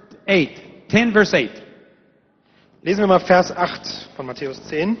 Verse 8, 10 verse 8. Lesen wir mal Vers 8 von Matthäus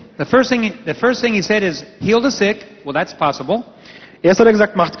 10. The first thing he said is, heal the sick. Well, that's possible. Erst hat er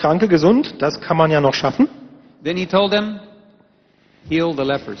gesagt, macht Kranke gesund, das kann man ja noch schaffen. Then he told them, heal the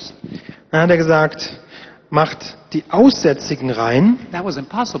lepers. Dann hat er gesagt, macht die Aussätzigen rein. That was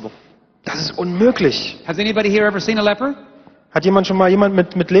impossible. Das ist unmöglich. Has anybody here ever seen a leper? Hat jemand schon mal jemand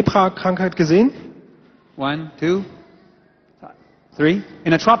mit Lepra-Krankheit gesehen? 1, 2, 3.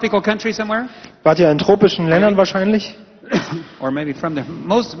 In a tropical country somewhere? Wart ihr in tropischen Ländern wahrscheinlich? Or maybe from there.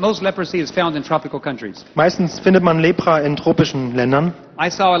 Most leprosy is found in tropical countries. Meistens findet man Lepra in tropischen Ländern. I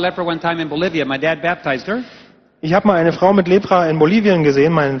saw a leper one time in Bolivia. My dad baptized her. Ich habe mal eine Frau mit Lepra in Bolivien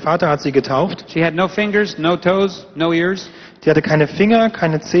gesehen. Mein Vater hat sie getauft. She had no fingers, no toes, no ears. Die hatte keine Finger,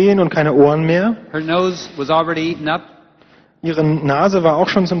 keine Zehen und keine Ohren mehr. Her nose was already eaten up. Ihre Nase war auch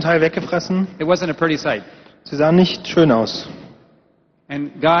schon zum Teil weggefressen. It wasn't a pretty sight. Sie sah nicht schön aus.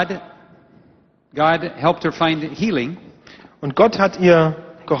 And God helped her find healing. Und Gott hat ihr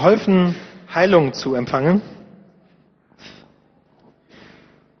geholfen, Heilung zu empfangen.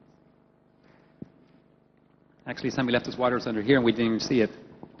 Actually, somebody left his waters under here and we didn't even see it.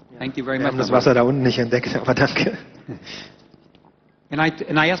 Thank you very Wir much. haben das Wasser da unten nicht entdeckt, aber danke. And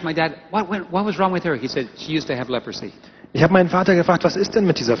I asked my dad, what was wrong with her? He said, she used to have leprosy. Ich habe meinen Vater gefragt, was ist denn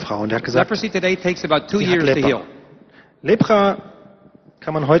mit dieser Frau? Und er hat gesagt, Leprosy today takes about 2 sie hat years to heal. Lepra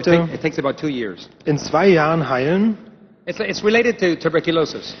kann man heute It takes about 2 years. in 2 Jahren heilen. It's related to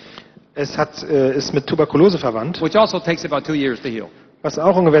tuberculosis, Es ist mit Tuberkulose verwandt, which also takes about 2 years to heal. was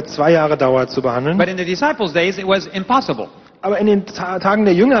auch ungefähr 2 Jahre dauert zu behandeln. But in the disciples' days, it was impossible. Aber in den Tagen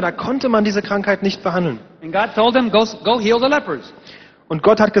der Jünger, da konnte man diese Krankheit nicht behandeln. And God told them, go heal the lepers. Und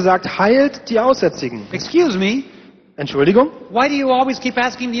Gott hat gesagt, heilt die Aussätzigen. Excuse me, Entschuldigung? why do you always keep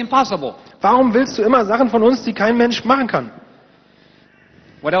asking the impossible? Warum willst du immer Sachen von uns, die kein Mensch machen kann?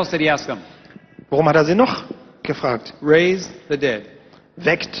 What else did he ask them? Worum hat er sie noch gefragt? Raise the dead.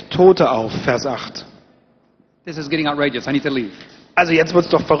 Weckt Tote auf, Vers 8. This is getting outrageous. I need to leave. Also jetzt wird's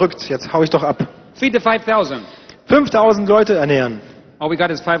doch verrückt, jetzt hau ich doch ab. Feed the 5,000. 5000 Leute ernähren. All we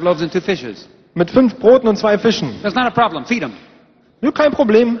got is 5 loaves and 2 fishes. Mit 5 Broten und 2 Fischen. That's not a problem. Feed them. Nur kein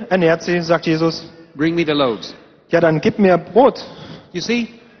Problem, ernährt sie, sagt Jesus. Bring me the loaves. Ja, dann gib mir Brot. You see,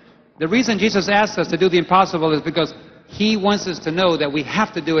 the reason Jesus asks us to do the impossible is because he wants us to know that we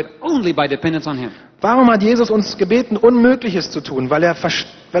have to do it only by dependence on him. Warum hat Jesus uns gebeten, Unmögliches zu tun? Weil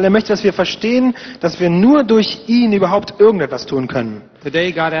er möchte, dass wir verstehen, dass wir nur durch ihn überhaupt irgendetwas tun können.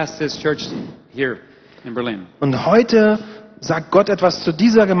 Today, God asks this church here in Berlin, Und heute sagt Gott etwas zu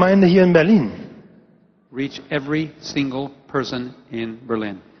dieser Gemeinde hier in Berlin. reach every single person in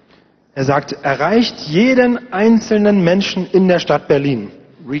Berlin. Er sagt, erreicht jeden einzelnen Menschen in der Stadt Berlin.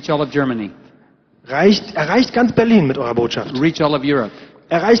 Reach all of Germany. Erreicht ganz Berlin mit eurer Botschaft. Reach all of Europe.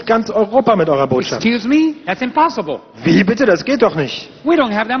 Erreicht ganz Europa mit eurer Botschaft. Excuse me? That's impossible. Wie bitte? Das geht doch nicht. We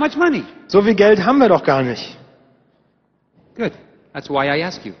don't have that much money. So viel Geld haben wir doch gar nicht. Good. That's why I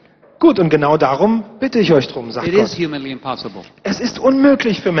ask you. Gut, und genau darum bitte ich euch drum, sagt It is Gott. humanly impossible. Es ist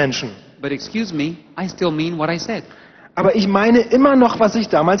unmöglich für Menschen. But excuse me, I still mean what I said. Aber ich meine immer noch, was ich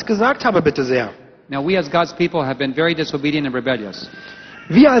damals gesagt habe, bitte sehr. Now, we as God's people have been very disobedient and rebellious.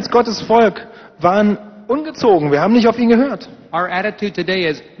 Wir als Gottes Volk waren ungezogen, wir haben nicht auf ihn gehört. Our attitude today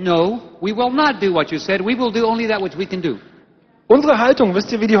is, no, we will not do what you said. We will do only that which we can do. Unsere Haltung,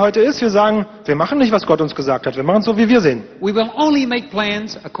 wisst ihr, wie die heute ist? Wir sagen, wir machen nicht, was Gott uns gesagt hat, wir machen es so, wie wir sehen. We will only make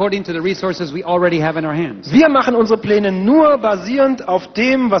plans according to the resources we already have in our hands. Wir machen unsere Pläne nur basierend auf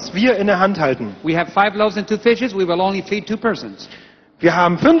dem, was wir in der Hand halten. We have 5 loaves and 2 fishes. We will only feed 2 persons. Wir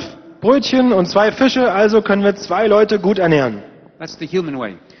haben 5 Brötchen und 2 Fische, also können wir 2 Leute gut ernähren. That's the human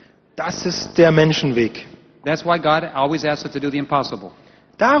way. Das ist der Menschenweg. That's why God always asks us to do the impossible.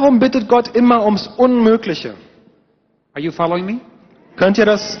 Darum bittet Gott immer ums Unmögliche. Are you following me? Könnt ihr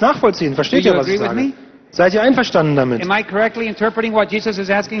das nachvollziehen? Do Versteht you ihr, was agree ich with sage? me? Seid ihr einverstanden damit? Am I correctly interpreting what Jesus is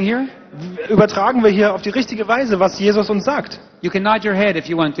asking here? Übertragen wir hier auf die richtige Weise, was Jesus uns sagt. You can nod your head if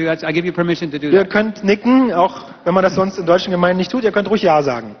you want to. I give you permission to do Ihr that. könnt nicken, auch wenn man das sonst in deutschen Gemeinden nicht tut. Ihr könnt ruhig Ja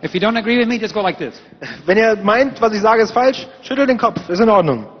sagen. If you don't agree with me, just go like this. Wenn ihr meint, was ich sage, ist falsch, schüttelt den Kopf. Ist in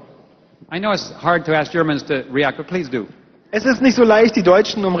Ordnung. I know it's hard to ask Germans to react, but please do. Es ist nicht so leicht, die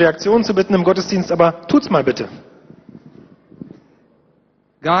Deutschen um Reaktionen zu bitten im Gottesdienst, aber tut's mal bitte.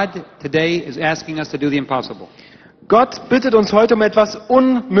 God today is asking us to do the impossible. Gott bittet uns heute um etwas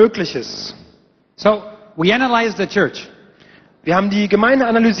Unmögliches. So, we analyzed the church. Wir haben die Gemeinde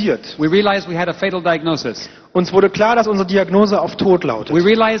analysiert. We realized we had a fatal diagnosis. Uns wurde klar, dass unsere Diagnose auf Tod lautet. We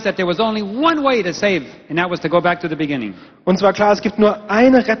realized that there was only one way to save, and that was to go back to the beginning. Uns war klar, es gibt nur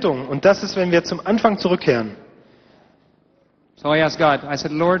eine Rettung, und das ist, wenn wir zum Anfang zurückkehren. So I asked God, I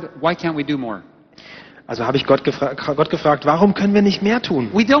said, Lord, why can't we do more? Also habe ich Gott gefragt, warum können wir nicht mehr tun?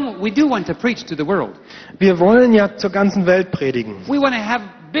 We do want to preach to the world. Wir wollen ja zur ganzen Welt predigen. We want to have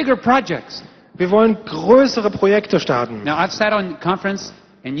bigger projects. Wir wollen größere Projekte starten. Now, I've sat on conference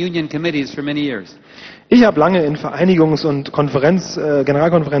and union committees for many years. Ich habe lange in Vereinigungs- und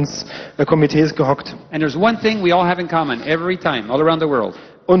Generalkonferenzkomitees gehockt. And there's one thing we all have in common every time, all around the world.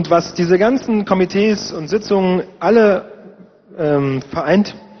 Und was diese ganzen Komitees und Sitzungen alle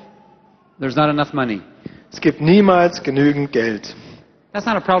vereint, There's not enough money. es gibt niemals genügend Geld. That's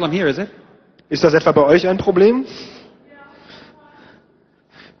not a problem here, is it? Ist das etwa bei euch ein Problem?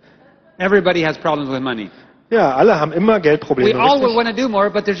 Everybody has problems with money. Ja, alle haben immer We Geldprobleme. all would Richtig? want to do more,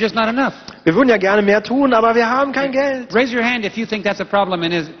 but there's just not enough. Wir würden ja gerne mehr tun, aber wir haben kein Geld. Raise your hand if you think that's a problem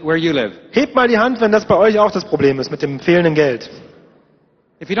where you live. Hebt mal die Hand, wenn das bei euch auch das Problem ist mit dem fehlenden Geld.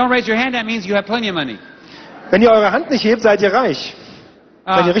 If you don't raise your hand, that means you have plenty of money. Wenn ihr eure Hand nicht hebt, seid ihr reich.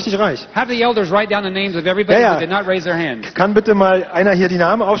 Seid ihr richtig reich. Have the elders write down the names of everybody Ja, ja. who did not raise their hands. Kann bitte mal einer hier die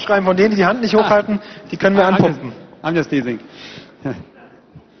Namen aufschreiben von denen, die die Hand nicht hochhalten? Die können wir anpumpen. I'm just teasing.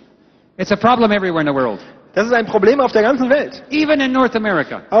 It's a problem everywhere in the world. Das ist ein Problem auf der ganzen Welt. Even in North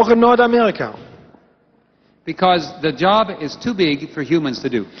America. Auch in Nordamerika. Because the job is too big for humans to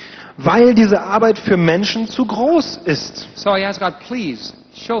do. Weil diese Arbeit für Menschen zu groß ist. So I asked God, please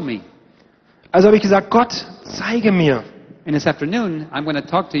show me. Also habe ich gesagt, Gott, zeige mir. And this afternoon, I'm going to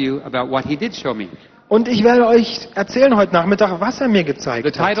talk to you about what He did show me. Und ich werde euch erzählen heute Nachmittag, was er mir The gezeigt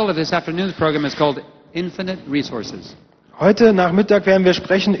hat. title of this afternoon's program is called Infinite Resources. Heute Nachmittag werden wir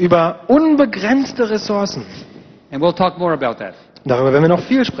sprechen über unbegrenzte Ressourcen. And we'll talk more about that. Darüber werden wir noch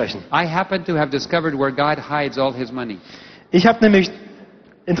viel sprechen. I happen to have discovered where God hides all His money. Ich habe nämlich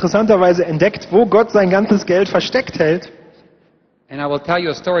interessanterweise entdeckt, wo Gott sein ganzes Geld versteckt hält. And I will tell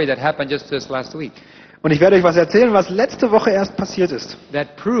you a story that happened just this last week Und ich werde euch was erzählen, was letzte Woche erst passiert ist.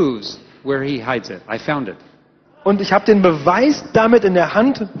 that proves where He hides it. I found it. Und ich habe den Beweis damit in der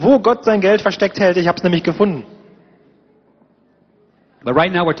Hand, wo Gott sein Geld versteckt hält. Ich habe es nämlich gefunden. But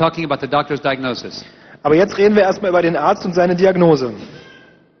right now we're talking about the doctor's diagnosis. Aber jetzt reden wir erstmal über den Arzt und seine Diagnose.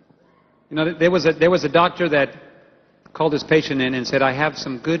 You know, there was a doctor that called his patient in and said, I have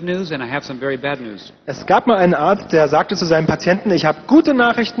some good news and I have some very bad news. Es gab mal einen Arzt, der sagte zu seinem Patienten, ich habe gute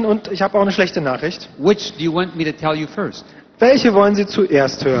Nachrichten und ich habe auch eine schlechte Nachricht. Which do you want me to tell you first? Welche wollen Sie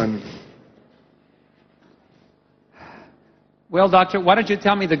zuerst hören? Well, doctor, why don't you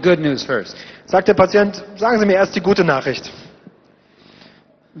tell me the good news first? Sagt der Patient, sagen Sie mir erst die gute Nachricht.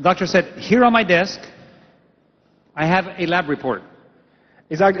 The doctor said, here on my desk, I have a lab report.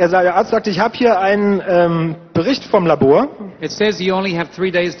 Der Arzt sagte, ich habe hier einen Bericht vom Labor. It says you only have 3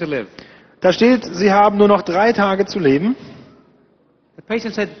 days to live. Da steht, Sie haben nur noch 3 Tage zu leben. The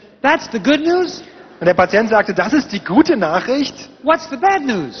patient said, that's the good news? Und der Patient sagte, das ist die gute Nachricht. What's the bad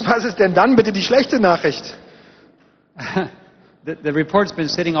news? Was ist denn dann bitte die schlechte Nachricht? The report's been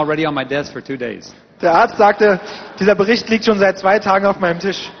sitting already on my desk for 2 days. Der Arzt sagte, dieser Bericht liegt schon seit 2 Tagen auf meinem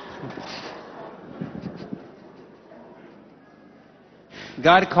Tisch.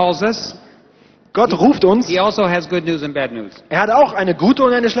 God calls us. Gott ruft uns. He also has good news and bad news. Er hat auch eine gute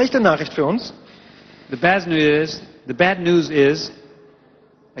und eine schlechte Nachricht für uns. The bad news is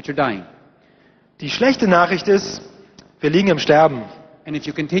that you're dying. Die schlechte Nachricht ist, wir liegen im Sterben. And if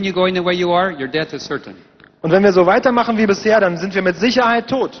you continue going the way you are, your death is certain. Und wenn wir so weitermachen wie bisher, dann sind wir mit Sicherheit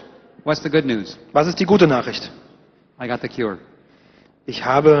tot. What's the good news? Was ist die gute Nachricht? I got the cure. Ich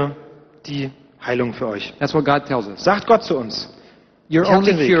habe die Heilung für euch. That's what God tells us. Sagt Gott zu uns. Your Ich hab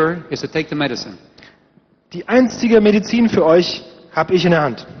only den Weg. cure is to take the medicine Die einzige Medizin für euch habe ich in der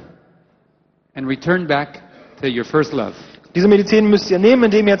Hand. and return back to your first love. Diese Medizin müsst ihr nehmen,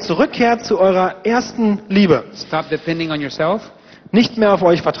 indem ihr zurückkehrt zu eurer ersten Liebe. Stop depending on yourself Nicht mehr auf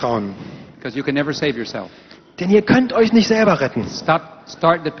euch vertrauen. because you can never save yourself. Denn ihr könnt euch nicht selber retten.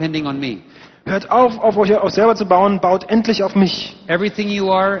 Start depending on me. Hört auf euch auf selber zu bauen, baut endlich auf mich. Everything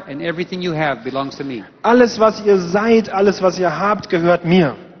you are and everything you have belongs to me. Alles, was ihr seid, alles, was ihr habt, gehört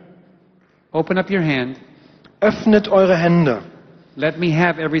mir. Open up your hand. Öffnet eure Hände. Let me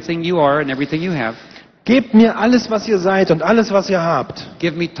have everything you are and everything you have. Gebt mir alles, was ihr seid und alles, was ihr habt.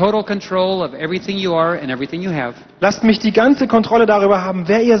 Give me total control of everything you are and everything you have. Lasst mich die ganze Kontrolle darüber haben,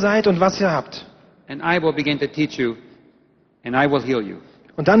 wer ihr seid und was ihr habt. And I will begin to teach you and I will heal you.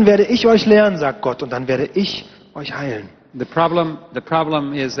 Und dann werde ich euch lehren, sagt Gott, und dann werde ich euch heilen. The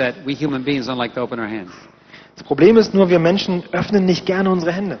problem is that we human beings don't like to open our hands. Das Problem ist nur, wir Menschen öffnen nicht gerne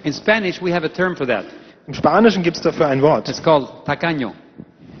unsere Hände. In Spanish, we have a term for that. Im Spanischen gibt es dafür ein Wort. It's called tacaño.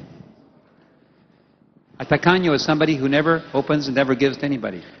 A tacaño is somebody who never opens and never gives to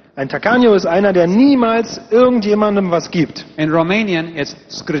anybody. Ein Tacaño ist einer, der niemals irgendjemandem was gibt. In Romanian, it's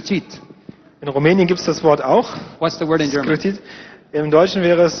scrăcit. In Rumänien gibt es das Wort auch. What's the word in German? Scrăcit. Im Deutschen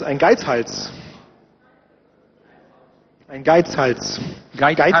wäre es ein Geizhals. Ein Geizhals.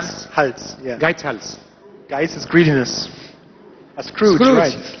 Geizhals. Geizhals. Yeah. Geizhals. Geiz is greediness. A Scrooge,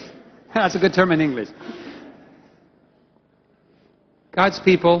 right? That's a good term in English. God's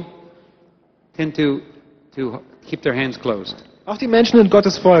people tend to keep their hands closed. Auch die Menschen in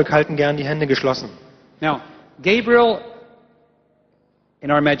Gottes Volk halten gern die Hände geschlossen. Now, Gabriel,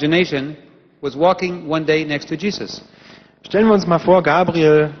 in our imagination, was walking one day next to Jesus. Stellen wir uns mal vor,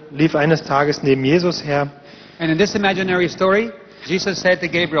 Gabriel lief eines Tages neben Jesus her. And in this imaginary story, Jesus said to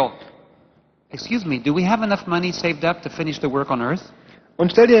Gabriel, "Excuse me, do we have enough money saved up to finish the work on earth?"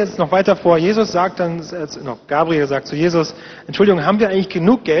 Und stell dir jetzt noch weiter vor, Gabriel sagt zu Jesus, Entschuldigung, haben wir eigentlich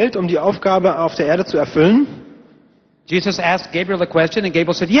genug Geld, um die Aufgabe auf der Erde zu erfüllen? Jesus asked Gabriel the question and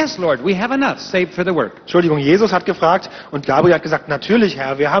Gabriel said, "Yes, Lord, we have enough saved for the work." Entschuldigung, Jesus hat gefragt und Gabriel hat gesagt, natürlich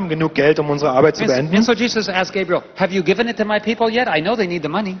Herr, wir haben genug Geld, um unsere Arbeit zu beenden. And so Jesus asked Gabriel, "Have you given it to my people yet? I know they need the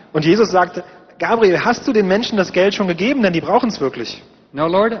money." Und Jesus sagte, Gabriel, hast du den Menschen das Geld schon gegeben, denn die brauchen es wirklich? "No,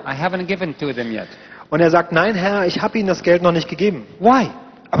 Lord, I haven't given to them yet." Und er sagt, nein Herr, ich habe ihnen das Geld noch nicht gegeben. Why?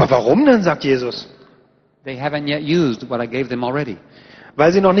 Aber warum denn, sagt Jesus? They haven't yet used what I gave them already.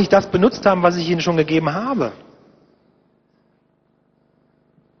 Weil sie noch nicht das benutzt haben, was ich ihnen schon gegeben habe.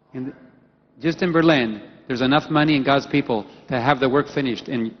 Just in Berlin, there's enough money in God's people to have the work finished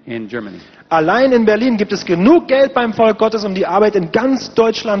in Germany. Allein in Berlin gibt es genug Geld beim Volk Gottes, um die Arbeit in ganz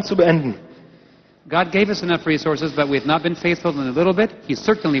Deutschland zu beenden. God gave us enough resources, but we have not been faithful in a little bit. He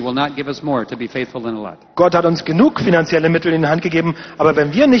certainly will not give us more to be faithful in a lot. Gott hat uns genug finanzielle Mittel in die Hand gegeben, aber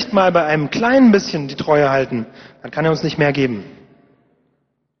wenn wir nicht mal bei einem kleinen bisschen die Treue halten, dann kann er uns nicht mehr geben.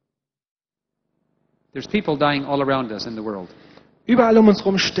 There's people dying all around us in the world. Überall um uns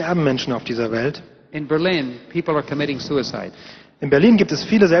herum sterben Menschen auf dieser Welt. In Berlin, people are committing suicide. In Berlin gibt es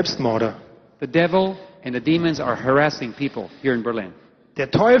viele Selbstmorde. The devil and the demons are harassing people here in Berlin. Der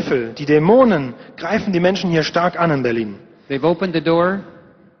Teufel, die Dämonen greifen die Menschen hier stark an in Berlin. They've opened the door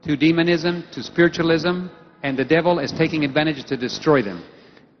to demonism, to spiritualism, and the devil is taking advantage to destroy them.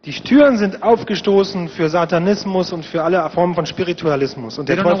 Die Türen sind aufgestoßen für Satanismus und für alle Formen von Spiritualismus. Und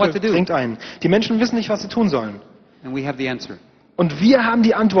der Teufel dringt ein. Die Menschen wissen nicht, was sie tun sollen. And we have the answer. Und wir haben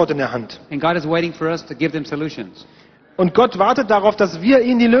die Antwort in der Hand. And God is waiting for us to give them solutions. Und Gott wartet darauf, dass wir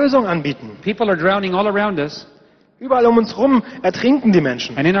ihnen die Lösung anbieten. People are drowning all around us. Überall um uns herum ertrinken die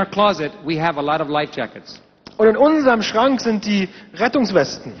Menschen. And in our closet, we have a lot of life jackets. Und in unserem Schrank sind die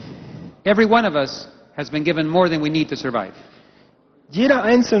Rettungswesten. Every one of us has been given more than we need to survive. Jeder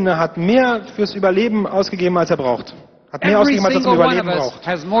Einzelne hat mehr fürs Überleben ausgegeben, als er braucht. Hat mehr Every ausgegeben, als er zum single one of Überleben us braucht.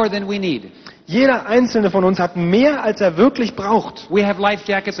 has more than we need. Jeder Einzelne von uns hat mehr, als er wirklich braucht. We have life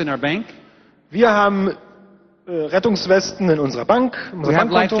jackets in our bank. Wir haben Rettungswesten in unserer Bank, in We unserem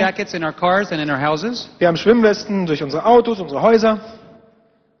have life Bankkonto. jackets in our cars and in our houses. Wir haben Schwimmwesten durch unsere Autos, unsere Häuser.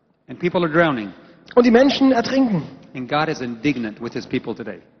 And people are drowning. Und die Menschen ertrinken. And God is indignant with his people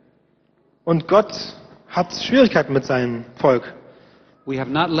today. Und Gott hat Schwierigkeiten mit seinem Volk. We have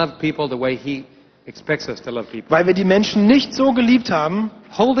not loved people the way he expects us to love people. Weil wir die Menschen nicht so geliebt haben,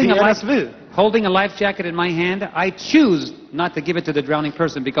 wie er das will. Holding a life jacket in my hand, I choose not to give it to the drowning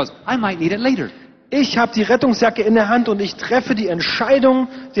person because I might need it later. Ich habe die Rettungsjacke in der Hand und ich treffe die Entscheidung,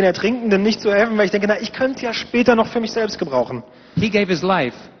 den Ertrinkenden nicht zu helfen, weil ich denke, na, ich könnte ja später noch für mich selbst gebrauchen. He gave his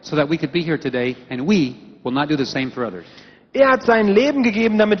life so that we could be here today, and we will not do the same for others. Er hat sein Leben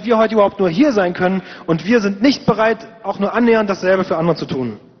gegeben, damit wir heute überhaupt nur hier sein können, und wir sind nicht bereit, auch nur annähernd dasselbe für andere zu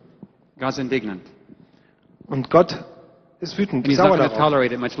tun. God's indignant. Und Gott ist wütend, He's not sauer going to darauf.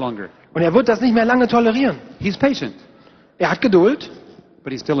 tolerate it much longer. Und er wird das nicht mehr lange tolerieren. He's patient, Er hat Geduld,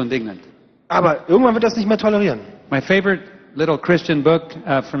 but he's still indignant. aber irgendwann wird er das nicht mehr tolerieren. My favorite little Christian book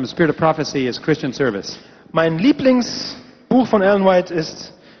from the Spirit of Prophecy is Christian Service. Mein Lieblingsbuch von Ellen White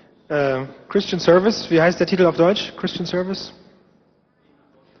ist Christian Service, wie heißt der Titel auf Deutsch? Christian Service?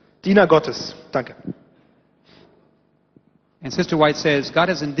 Diener Gottes. Danke. And Sister White says, God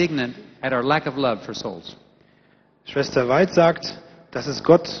is indignant at our lack of love for souls. Schwester White sagt, dass es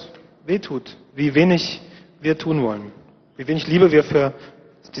Gott wehtut, wie wenig wir tun wollen, wie wenig Liebe wir für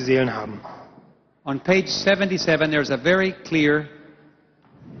die Seelen haben. On page 77, there's a very clear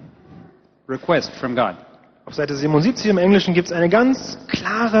request from God. Auf Seite 77 im Englischen gibt es eine ganz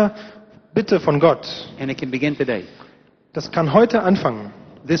klare Bitte von Gott. And it can begin today. Das kann heute anfangen.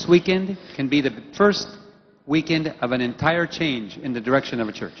 This weekend can be the first weekend of an entire change in the direction of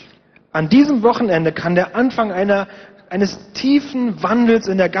a church. An diesem Wochenende kann der Anfang eines tiefen Wandels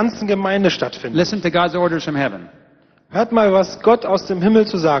in der ganzen Gemeinde stattfinden. Listen to God's orders from heaven. Hört mal, was Gott aus dem Himmel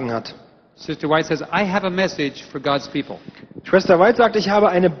zu sagen hat. Sister White says, I have a message for God's people. Schwester White sagt, ich habe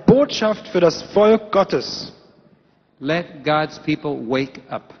eine Botschaft für das Volk Gottes. Let God's people wake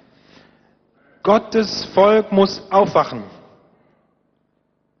up. Gottes Volk muss aufwachen.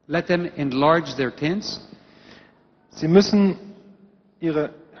 Let them enlarge their tents. Sie müssen ihre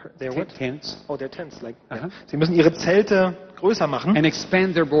Tents. Oh, their tents, like. Sie müssen ihre Zelte größer machen And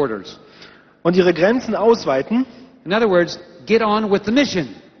expand their borders. und ihre Grenzen ausweiten. In other words, get on with the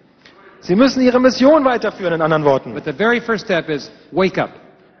mission. Sie müssen ihre Mission weiterführen, in anderen Worten. But the very first step is wake up.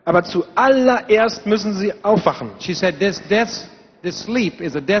 Aber zuallererst müssen sie aufwachen. She said this sleep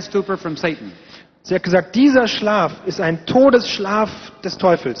is a death stupor from Satan. Sie hat gesagt, dieser Schlaf ist ein Todesschlaf des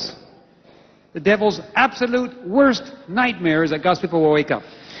Teufels. The devil's absolute worst nightmare is that God's people will wake up.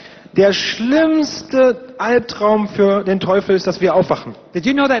 Der schlimmste Albtraum für den Teufel ist, dass wir aufwachen. Did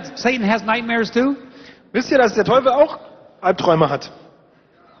you know that Satan has nightmares too? Wisst ihr, dass der Teufel auch Albträume hat?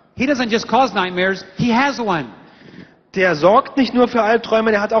 He doesn't just cause nightmares, he has one. Der sorgt nicht nur für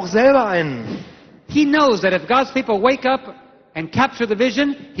Albträume, der hat auch selber einen. He knows that if God's people wake up and capture the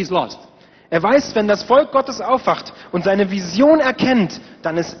vision, he's lost. Er weiß, wenn das Volk Gottes aufwacht und seine Vision erkennt,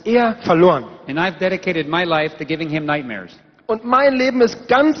 dann ist er verloren. And I've dedicated my life to giving him nightmares. Und mein Leben ist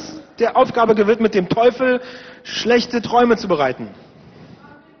ganz der Aufgabe gewidmet, dem Teufel schlechte Träume zu bereiten.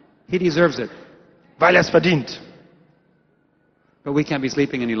 He deserves it. Weil er es verdient. But we can't be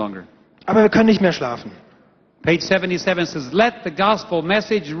sleeping any longer. Aber wir können nicht mehr schlafen. Page 77 says, let the gospel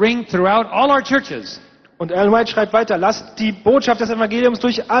message ring throughout all our churches. Und Ellen White schreibt weiter, lasst die Botschaft des Evangeliums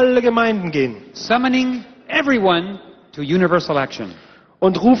durch alle Gemeinden gehen. Summoning everyone to universal action.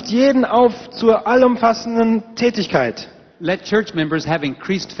 Und ruft jeden auf zur allumfassenden Tätigkeit. Let church members have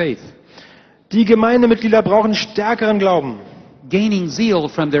increased faith. Die Gemeindemitglieder brauchen stärkeren Glauben. Gaining zeal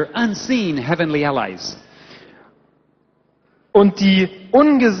from their unseen heavenly allies. Und die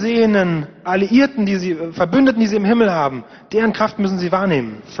ungesehenen Alliierten, Verbündeten, die sie im Himmel haben, deren Kraft müssen sie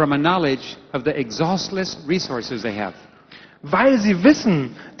wahrnehmen. From a knowledge of the exhaustless resources they have. Weil sie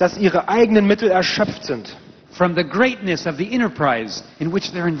wissen, dass ihre eigenen Mittel erschöpft sind. From the greatness of the enterprise in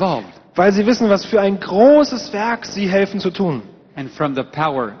which they're involved. Weil sie wissen, was für ein großes Werk sie helfen zu tun. And from the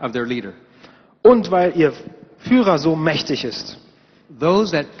power of their leader. Und weil ihr Führer so mächtig ist.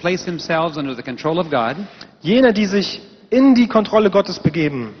 Those that place themselves under the control of God. Jene, die sich in die Kontrolle Gottes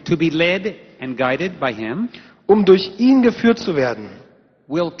begeben, to be led and guided by him, um durch ihn geführt zu werden,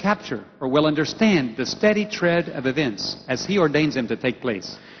 will capture or will understand the steady tread of events as he ordains them to take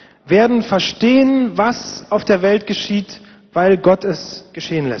place. Werden verstehen, was auf der Welt geschieht, weil Gott es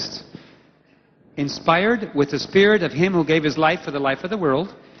geschehen lässt. Inspired with the spirit of him who gave his life for the life of the world.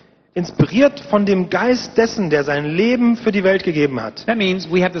 Inspiriert von dem Geist dessen, der sein Leben für die Welt gegeben hat. That means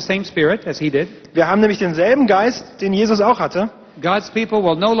we have the same spirit as he did. Wir haben nämlich denselben Geist, den Jesus auch hatte. God's people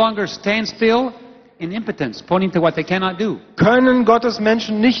will no longer stand still in impotence, pointing to what they cannot do. Können Gottes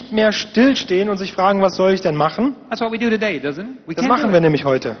Menschen nicht mehr stillstehen und sich fragen, was soll ich denn machen? That's what we do today, doesn't it? We Das can't machen do wir it. nämlich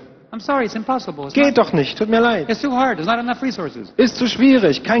heute. I'm sorry, it's impossible. Geht doch nicht, tut mir leid. It's too hard. There's not enough resources. Ist zu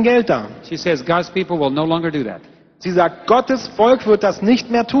schwierig, kein Geld da. She says God's people will no longer do that. Sie sagt, Gottes Volk wird das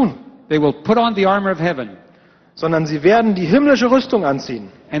nicht mehr tun. They will put on the armor of heaven. Sondern sie werden die himmlische Rüstung anziehen.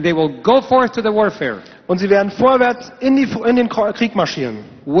 And they will go forth to the warfare. Und sie werden vorwärts in den Krieg marschieren.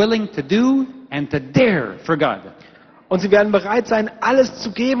 Willing to do and to dare for God. Und sie werden bereit sein, alles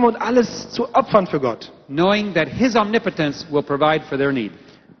zu geben und alles zu opfern für Gott. Knowing that his omnipotence will provide for their need.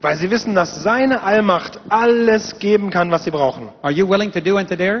 Weil sie wissen, dass seine Allmacht alles geben kann, was sie brauchen. Are you willing to do and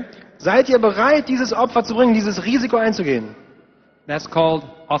to dare? Seid ihr bereit, dieses Opfer zu bringen, dieses Risiko einzugehen? That's called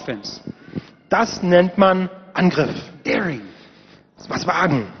offense. Das nennt man Angriff. Daring. Was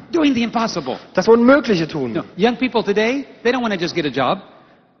wagen. Doing the impossible. Das Unmögliche tun. No, young people today, they don't want to just get a job.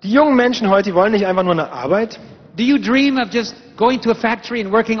 Die jungen Menschen heute, die wollen nicht einfach nur eine Arbeit. Do you dream of just going to a factory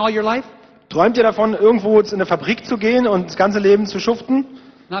and working all your life? Träumt ihr davon, irgendwo in eine Fabrik zu gehen und das ganze Leben zu schuften?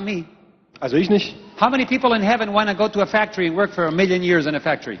 Not me. Also ich nicht. How many people in heaven want to go to a factory and work for 1,000,000 years in a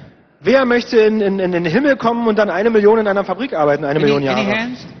factory? Wer möchte in den Himmel kommen und dann 1 Million in einer Fabrik arbeiten, 1 Million Any Jahre?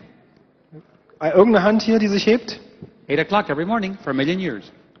 hands? Irgendeine Hand hier, die sich hebt? 8 o'clock every morning for 1,000,000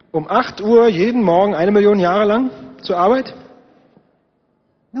 years. Um 8 Uhr jeden Morgen 1 Million Jahre lang zur Arbeit?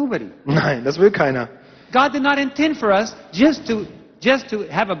 Nobody. Nein, das will keiner. God did not intend for us just to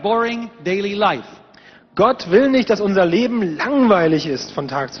have a boring daily life. Gott will nicht, dass unser Leben langweilig ist von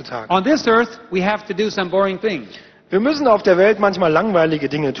Tag zu Tag. On this earth, we have to do some boring things, Wir müssen auf der Welt manchmal langweilige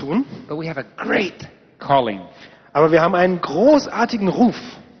Dinge tun, but we have a great calling. aber wir haben einen großartigen Ruf.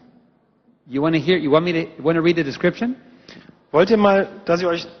 You want to read the description? Wollt ihr mal, dass ich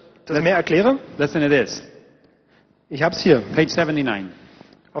euch das mehr erkläre? Listen to this. Ich habe es hier, Page 79.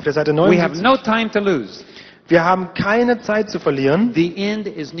 auf der Seite We have 9. no time to lose. Wir haben keine Zeit zu verlieren. The end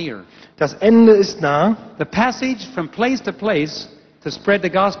is near. Das Ende ist nah. The passage from place to spread the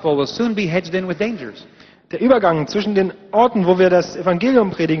gospel will soon be hedged in with dangers. Der Übergang zwischen den Orten, wo wir das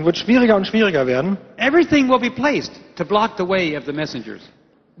Evangelium predigen, wird schwieriger und schwieriger werden. Everything will be placed to block the way of the messengers,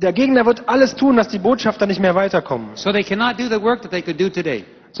 Der Gegner wird alles tun, dass die Botschafter nicht mehr weiterkommen, so they cannot do the work that they could do today.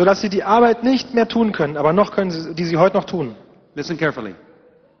 sodass sie die Arbeit nicht mehr tun können, aber noch können sie, die sie heute noch tun. Listen carefully.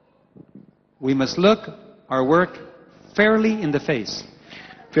 We must look our work fairly in the face,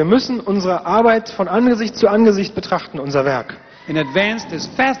 Wir müssen unsere Arbeit von Angesicht zu Angesicht betrachten, unser Werk, and advance as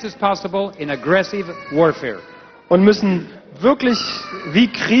fast as possible in aggressive warfare. und müssen wirklich wie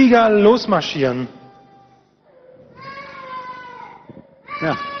Krieger losmarschieren.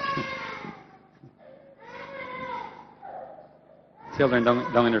 Yeah. Children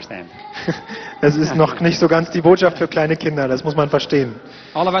don't understand. Das ist noch nicht so ganz die Botschaft für kleine Kinder, das muss man verstehen.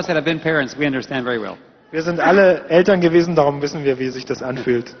 All of us that have been parents, we understand very well. Wir sind alle Eltern gewesen, darum wissen wir, wie sich das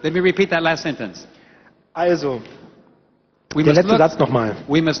anfühlt. Let me repeat that last sentence. Also, We der must letzte Satz nochmal.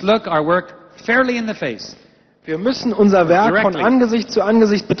 we must look our work fairly in the face. Wir müssen unser Werk von Directly. Angesicht zu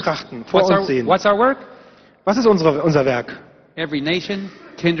Angesicht betrachten, vor uns sehen. What's our work? Was ist unser Werk? Every nation,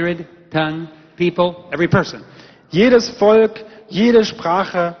 kindred, tongue, people, every person. Jedes Volk, jede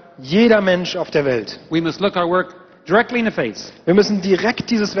Sprache, jeder Mensch auf der Welt. We must look our work directly in the face Wir müssen direkt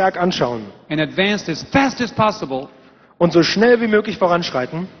dieses Werk anschauen and advance as fast as possible und so schnell wie möglich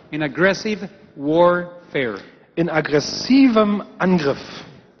voranschreiten in aggressive warfare. in aggressivem Angriff.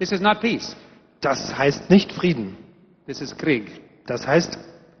 This is not peace. Das heißt nicht Frieden. This is Krieg. Das heißt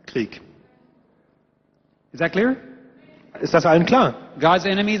Krieg. Is that clear? Ist das allen klar? God's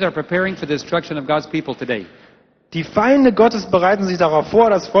enemies are preparing for the destruction of God's people today. Die Feinde Gottes bereiten sich darauf vor,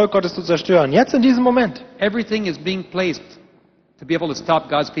 das Volk Gottes zu zerstören. Jetzt in diesem Moment. Everything is being placed to be able to stop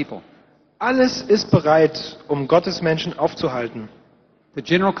God's people. Alles ist bereit, um Gottes Menschen aufzuhalten. The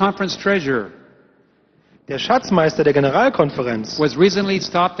General Conference treasurer Der Schatzmeister der Generalkonferenz was recently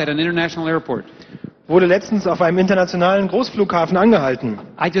stopped at an international airport. wurde letztens auf einem internationalen Großflughafen angehalten.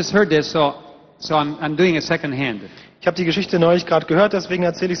 I just heard this, so I'm doing it second hand. Ich habe die Geschichte neulich gerade gehört, deswegen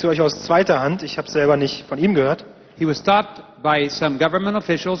erzähle ich sie euch aus zweiter Hand. Ich habe es selber nicht von ihm gehört. He was stopped by some government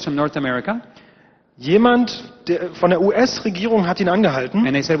officials from North America, Jemand von der US-Regierung hat ihn angehalten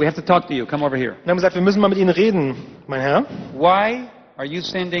and they said, "We have to talk to you. Come over here. und haben gesagt, wir müssen mal mit Ihnen reden, mein Herr. Why are you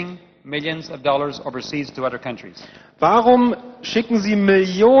sending millions of dollars overseas to other countries?" Warum schicken Sie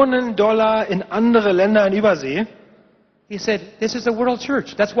Millionen Dollar in andere Länder in Übersee? He said, "This is a world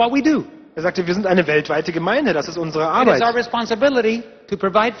church. That's what we do. Er sagte, wir sind eine weltweite Gemeinde, das ist unsere It is Arbeit. our responsibility to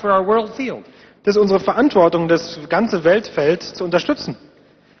provide for our world field." Das ist unsere Verantwortung, das ganze Weltfeld zu unterstützen.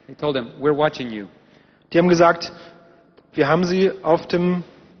 He told them, "We're watching you." Die haben gesagt, wir haben Sie auf dem,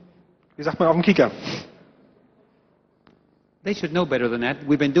 wie sagt man, auf dem Kicker. They should know better than that.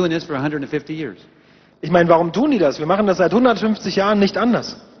 We've been doing this for 150 years. Ich meine, warum tun die das? Wir machen das seit 150 Jahren nicht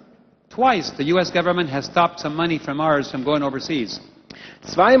anders. Twice, the U.S. government has stopped some money from ours from going overseas.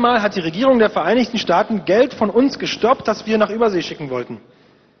 Zweimal hat die Regierung der Vereinigten Staaten Geld von uns gestoppt, das wir nach Übersee schicken wollten.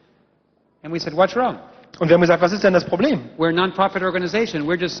 And we said, "What's wrong? Und wir haben gesagt, was ist denn das Problem? We're a non-profit organization.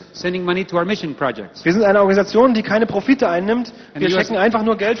 We're just sending money to our mission projects." Wir sind eine Organisation, die keine Profite einnimmt. Wir And the US stecken einfach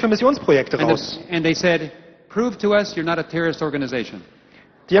nur Geld für Missionsprojekte raus. And they said, "Prove to us you're not a terrorist organization."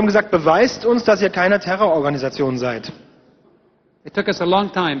 Die haben gesagt, beweist uns, dass ihr keine Terrororganisation seid. It took us a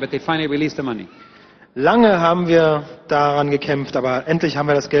long time, but they finally released the money. Lange haben wir daran gekämpft, aber endlich haben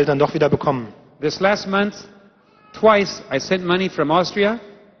wir das Geld dann doch wieder bekommen. This last month, twice I sent money from Austria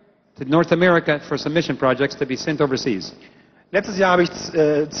to North America for some mission projects to be sent overseas.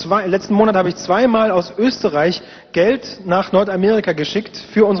 Letzten Monat habe ich zweimal aus Österreich Geld nach Nordamerika geschickt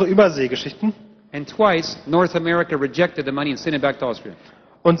für unsere Überseegeschichten. And twice, North America rejected the money and sent it back to Austria.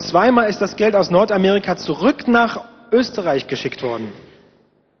 Und zweimal ist das Geld aus Nordamerika zurück nach Österreich geschickt worden.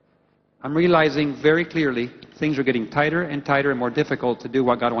 I'm realizing very clearly things are getting tighter and tighter and more difficult to do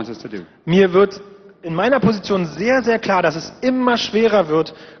what God wants us to do. Mir wird in meiner Position sehr, sehr klar, dass es immer schwerer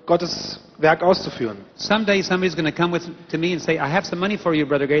wird, Gottes Werk auszuführen. Someday somebody's going to come to me and say, I have some money for you,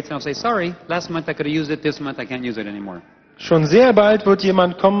 Brother Gates. And I'll say, sorry, last month I could have used it, this month I can't use it anymore. Schon sehr bald wird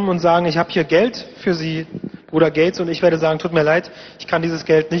jemand kommen und sagen, ich habe hier Geld für Sie, Bruder Gates, und ich werde sagen, tut mir leid, ich kann dieses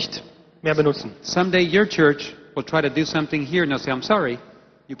Geld nicht mehr benutzen. Someday your church will try to do something here and they'll say, I'm sorry,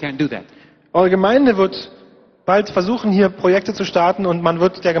 you can't do that. Eure Gemeinde wird bald versuchen, hier Projekte zu starten, und man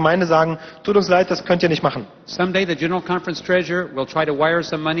wird der Gemeinde sagen, tut uns leid, das könnt ihr nicht machen. Someday the General Conference Treasurer will try to wire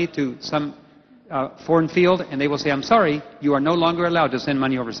some money to some foreign field and they will say, I'm sorry, you are no longer allowed to send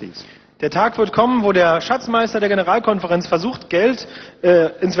money overseas. Der Tag wird kommen, wo der Schatzmeister der Generalkonferenz versucht, Geld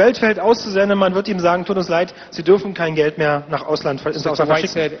ins Weltfeld auszusenden. Man wird ihm sagen, tut uns leid, Sie dürfen kein Geld mehr nach Ausland, ins Ausland White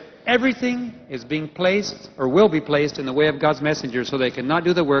verschicken. said, everything is being placed or will be placed in the way of God's messenger so they cannot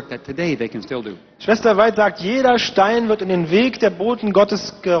do the work that today they can still do. Schwester White sagt, jeder Stein wird in den Weg der Boten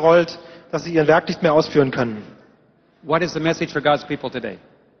Gottes gerollt, dass sie ihr Werk nicht mehr ausführen können. What is the message for God's people today?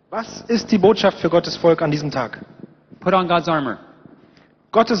 Was ist die Botschaft für Gottes Volk an diesem Tag? Put on God's armor.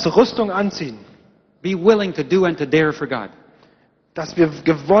 Gottes Rüstung anziehen. Be willing to do and to dare for God. Dass wir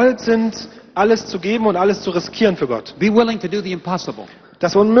gewollt sind, alles zu geben und alles zu riskieren für Gott. Be willing to do the impossible.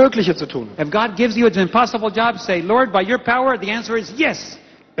 Das Unmögliche zu tun. If God gives you an impossible job, say, Lord, by your power, the answer is yes.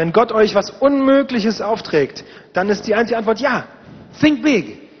 Wenn Gott euch was Unmögliches aufträgt, dann ist die einzige Antwort ja. Think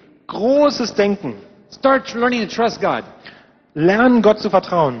big. Großes Denken. Start learning to trust God. Lernen, Gott zu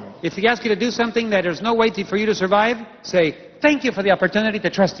vertrauen. If He asks you to do something that there's no way for you to survive, say, thank you for the opportunity to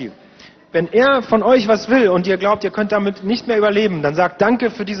trust you. Wenn er von euch was will und ihr glaubt, ihr könnt damit nicht mehr überleben, dann sagt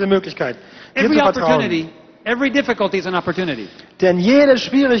danke für diese Möglichkeit, dir zu vertrauen. Every difficulty is an opportunity. Denn jede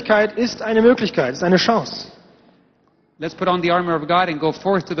Schwierigkeit ist eine Möglichkeit, ist eine Chance. Let's put on the armor of God and go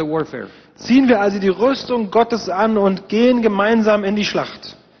forth to the warfare. Ziehen wir also die Rüstung Gottes an und gehen gemeinsam in die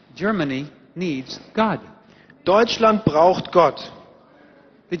Schlacht. Germany needs God. Deutschland braucht Gott.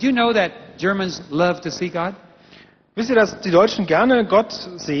 Did you know that Germans love to see God? Wisst ihr, dass die Deutschen gerne Gott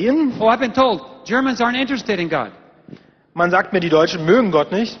sehen? Oh, I've been told Germans aren't interested in God. Man sagt mir, die Deutschen mögen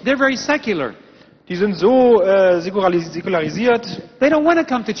Gott nicht. They're very secular. Die sind so säkularisiert. They don't want to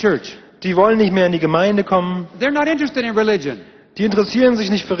come to church. Die wollen nicht mehr in die Gemeinde kommen. They're not interested in religion. Die interessieren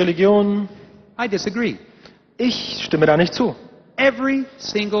sich nicht für Religion. I disagree. Ich stimme da nicht zu. Every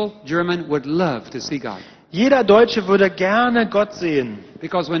single German would love to see God. Jeder Deutsche würde gerne Gott sehen.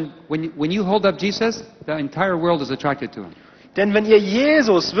 Because when you hold up Jesus, the entire world is attracted to him. Denn wenn ihr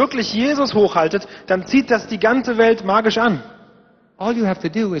wirklich Jesus hochhaltet, dann zieht das die ganze Welt magisch an. All you have to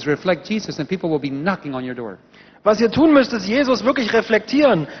do is reflect Jesus and people will be knocking on your door. Was ihr tun müsst, ist Jesus wirklich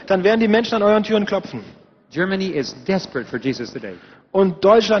reflektieren. Dann werden die Menschen an euren Türen klopfen. Germany is desperate for Jesus today. Und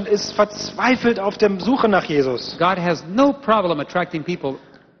Deutschland ist verzweifelt auf der Suche nach Jesus. God has no problem attracting people.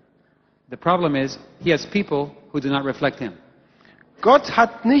 The problem is, He has people who do not reflect Him. Gott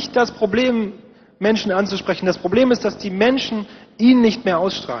hat nicht das Problem, Menschen anzusprechen. Das Problem ist, dass die Menschen ihn nicht mehr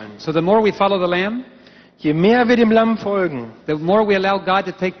ausstrahlen. So the more we follow the Lamb, je mehr wir dem Lamm folgen, the more we allow God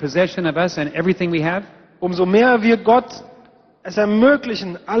to take possession of us and everything we have, umso mehr wir Gott es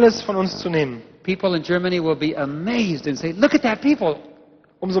ermöglichen, alles von uns zu nehmen. people in Germany will be amazed and say, look at that people.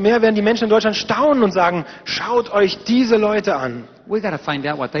 Umso mehr werden die Menschen in Deutschland staunen und sagen, schaut euch diese Leute an. We got to find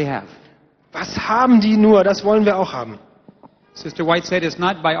out what they have. Was haben die nur? Das wollen wir auch haben. Sister White said, it's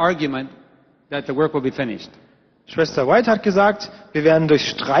not by argument that the work will be finished. Schwester White hat gesagt, wir werden durch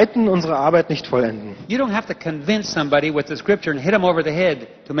Streiten unsere Arbeit nicht vollenden. You don't have to convince somebody with the scripture and hit them over the head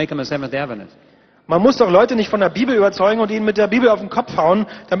to make them a Seventh Adventist. Man muss doch Leute nicht von der Bibel überzeugen und ihnen mit der Bibel auf den Kopf hauen,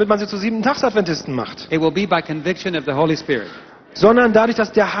 damit man sie zu 7-Tags-Adventisten macht. It will be by conviction of the Holy Spirit. Sondern dadurch,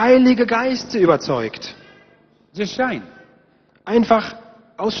 dass der Heilige Geist sie überzeugt. Just shine. Einfach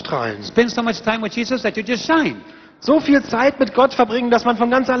ausstrahlen. Spend so much time with Jesus that you just shine. So viel Zeit mit Gott verbringen, dass man von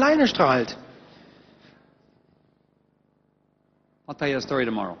ganz alleine strahlt. I'll tell you a story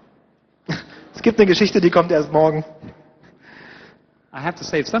tomorrow. Es gibt eine Geschichte, die kommt erst morgen. I have to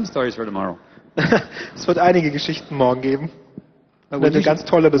save some stories for tomorrow. Es wird einige Geschichten morgen geben. But Eine ganz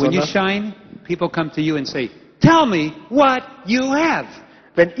tolle when you besonders. shine, people come to you and say, tell me what you have.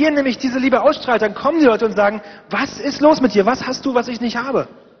 Wenn ihr nämlich diese Liebe ausstrahlt, dann kommen die Leute und sagen, was ist los mit dir? Was hast du, was ich nicht habe?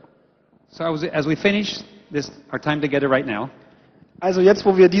 So as we finish our time together right now, Also jetzt,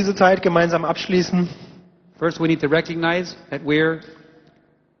 wo wir diese Zeit gemeinsam abschließen, first we need to recognize that we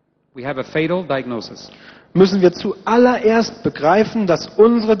have a fatal diagnosis. müssen wir zuallererst begreifen, dass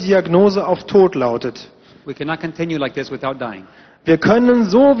unsere Diagnose auf Tod lautet. We cannot continue like this without dying. Wir können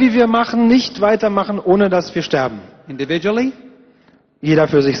so, wie wir machen, nicht weitermachen, ohne dass wir sterben. Individually, Jeder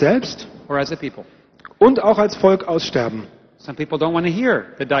für sich selbst or as a people. und auch als Volk aussterben. Some people don't want to hear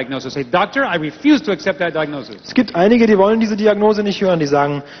the diagnosis. Say, doctor, I refuse to accept that diagnosis. Es gibt einige, die wollen diese Diagnose nicht hören. Die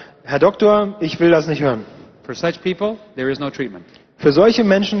sagen, Herr Doktor, ich will das nicht hören. For such people, there is no treatment. Für solche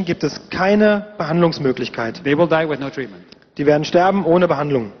Menschen gibt es keine Behandlungsmöglichkeit. They will die with no treatment. Die werden sterben ohne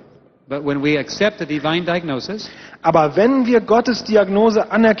Behandlung. But when we accept the divine diagnosis Aber wenn wir Gottes Diagnose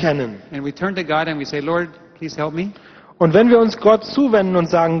anerkennen and we turn to God and we say, Lord, please help me. und wenn wir uns Gott zuwenden und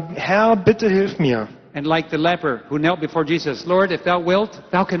sagen, Herr, bitte hilf mir. And like the leper who knelt before Jesus, Lord, if thou wilt,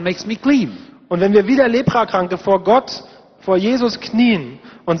 thou can make me clean. Und wenn wir wie der Leprakranke vor Gott, vor Jesus knien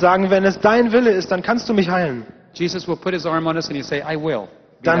und sagen, wenn es dein Wille ist, dann kannst du mich heilen. Jesus will put his arm on us and he'll say, I will.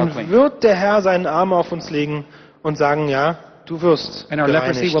 Be thou Dann clean. wird der Herr seinen Arm auf uns legen und sagen, ja, du wirst And our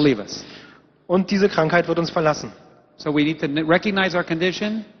leprosy will gereinigt. leave us. Und diese Krankheit wird uns verlassen. So we need to recognize our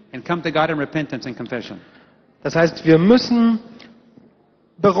condition and come to God in repentance and confession. Das heißt, wir müssen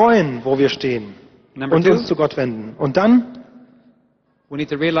bereuen, wo wir stehen Number und uns two, zu Gott wenden. Und dann, we need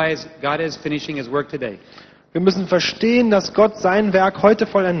to realize God is finishing his work today. wir müssen verstehen, dass Gott sein Werk heute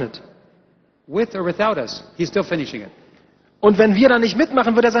vollendet. With or without us, he's still finishing it. Und wenn wir da nicht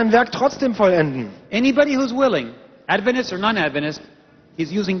mitmachen, wird er sein Werk trotzdem vollenden. Anybody who's willing, Adventist or non-Adventist,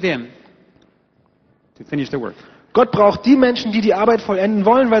 he's using them to finish the work. Gott braucht die Menschen, die die Arbeit vollenden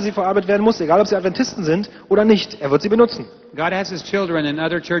wollen, weil sie verarbeitet werden muss, egal ob sie Adventisten sind oder nicht. Er wird sie benutzen. God has his children in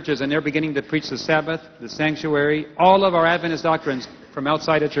other churches and they're beginning to preach the Sabbath, the sanctuary, all of our Adventist doctrines from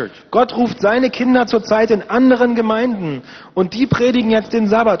outside a church. Gott ruft seine Kinder zurzeit in anderen Gemeinden und die predigen jetzt den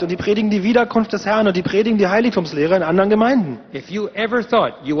Sabbat und die predigen die Wiederkunft des Herrn und die predigen die Heiligtumslehre in anderen Gemeinden. If you ever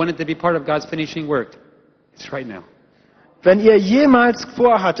thought you wanted to be part of God's finishing work, it's right now. Wenn ihr jemals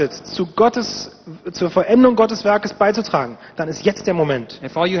vorhattet, zur Vollendung Gottes Werkes beizutragen, dann ist jetzt der Moment.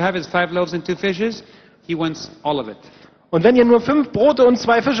 If all you have is 5 loaves and 2 fishes, he wants all of it. Und wenn ihr nur 5 Brote und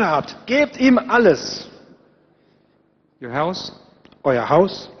 2 Fische habt, gebt ihm alles. Your house, Euer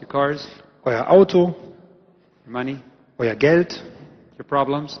Haus, your cars, euer Auto, your money, euer Geld, your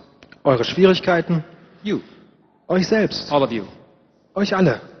problems, eure Schwierigkeiten, you, euch selbst, all of you. euch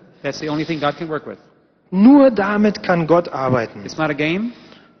alle. That's the only thing God can work with. Nur damit kann Gott arbeiten. It's not a game,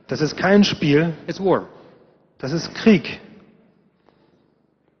 Das ist kein Spiel, it's war. das ist Krieg.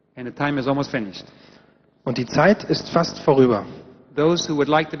 And the time is almost finished. Und die Zeit ist fast vorüber. Those who would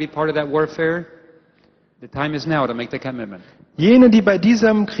like to be part of that warfare, the time is now to make the commitment. Jene, die bei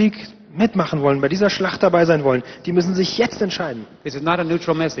diesem Krieg mitmachen wollen, bei dieser Schlacht dabei sein wollen, die müssen sich jetzt entscheiden. This is not a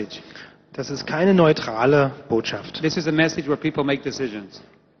neutral message. Das ist keine neutrale Botschaft. This is a message where people make decisions.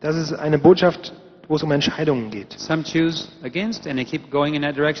 Das ist eine Botschaft, wo es um Entscheidungen geht. Some choose against and they keep going in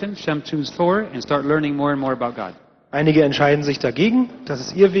that direction. Some choose for and start learning more and more about God. Einige entscheiden sich dagegen, das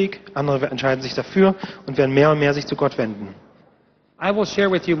ist ihr Weg. Andere entscheiden sich dafür und werden mehr und mehr sich zu Gott wenden. I will share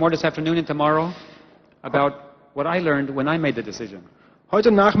with you more this afternoon and tomorrow about what I learned when I made the decision.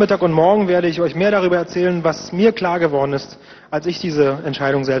 Heute Nachmittag und morgen werde ich euch mehr darüber erzählen, was mir klar geworden ist, als ich diese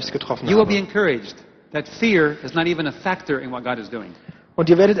Entscheidung selbst getroffen You will be habe. encouraged that fear is not even a factor in what God is doing. Und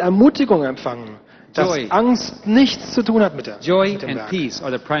ihr werdet Ermutigung empfangen, dass Joy. Angst nichts zu tun hat mit Joy dem and Werk. peace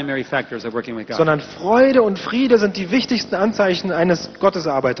are the primary factors of working with God. Sondern Freude und Friede sind die wichtigsten Anzeichen eines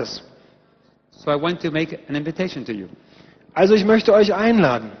Gottesarbeiters. So I want to make an invitation to you. Also ich möchte euch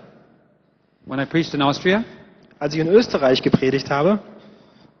einladen. When I preached in Austria, Als ich in Österreich gepredigt habe,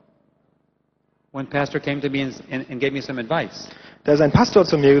 one pastor came to me and gave me some advice. da ist ein Pastor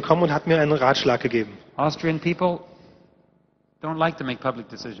zu mir gekommen und hat mir einen Ratschlag gegeben. Austrian people don't like to make public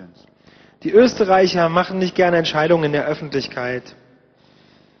decisions. Die Österreicher machen nicht gerne Entscheidungen in der Öffentlichkeit.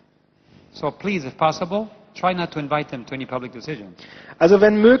 So please, if possible, try not to invite them to any public decisions. Also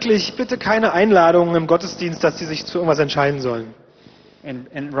wenn möglich, bitte keine Einladungen im Gottesdienst, dass sie sich zu irgendwas entscheiden sollen.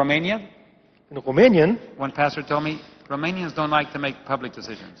 In Romania, In Rumänien one pastor told me, Romanians don't like to make public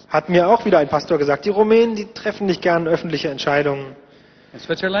decisions. hat mir auch wieder ein Pastor gesagt, die Rumänen, die treffen nicht gern öffentliche Entscheidungen. In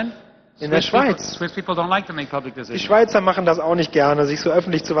Switzerland, In der Schweiz. Swiss people don't like to make public Die decisions. Schweizer machen das auch nicht gerne, sich so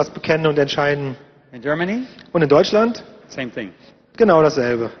öffentlich zu was bekennen und entscheiden. In Germany, Und in Deutschland same thing. genau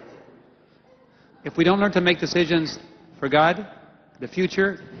dasselbe. If we don't learn to make decisions for God, the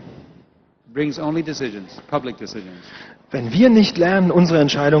future brings only decisions, public decisions. Wenn wir nicht lernen, unsere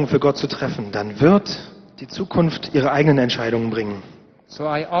Entscheidungen für Gott zu treffen, dann wird die Zukunft ihre eigenen Entscheidungen bringen. So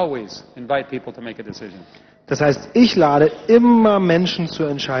I always invite people to make a decision. Das heißt, ich lade immer Menschen zur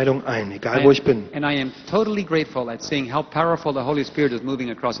Entscheidung ein, egal wo ich bin. And I am totally grateful at seeing how powerful the Holy Spirit is moving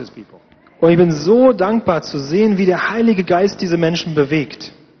across His people. Und ich bin so dankbar zu sehen, wie der Heilige Geist diese Menschen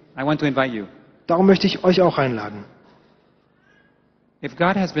bewegt. I want to invite you. Darum möchte ich euch auch einladen. If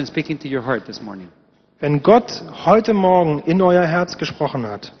God has been speaking to your heart this morning, Wenn Gott heute Morgen in euer Herz gesprochen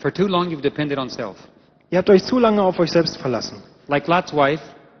hat, For too long you've depended on self. ihr habt euch zu lange auf euch selbst verlassen. Like Lot's wife,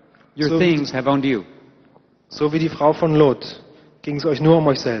 your So- things have owned you. So wie die Frau von Lot ging es euch nur um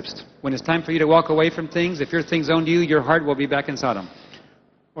euch selbst. When it's time for you to walk away from things, if your things owned you, your heart will be back in Sodom.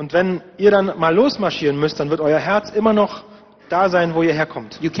 Und wenn ihr dann mal losmarschieren müsst, dann wird euer Herz immer noch da sein, wo ihr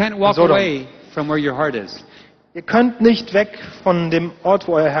herkommt. You can't walk Sodom. away from where your heart is. Ihr könnt nicht weg von dem Ort,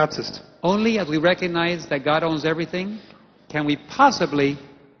 wo euer Herz ist. Only as we recognize that God owns everything can we possibly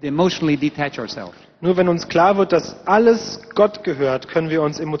emotionally detach ourselves. Nur wenn uns klar wird, dass alles Gott gehört, können wir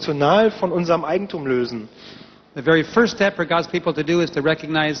uns emotional von unserem Eigentum lösen. The very first step for God's people to do is to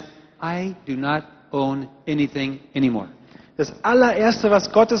recognize, I do not own anything anymore. Das allererste,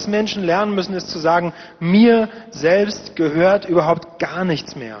 was Gottes Menschen lernen müssen, ist zu sagen, mir selbst gehört überhaupt gar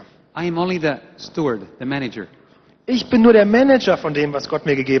nichts mehr. I am only the steward, the manager. Ich bin nur der Manager von dem, was Gott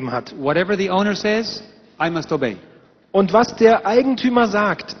mir gegeben hat. Whatever the owner says, I must obey. Und was der Eigentümer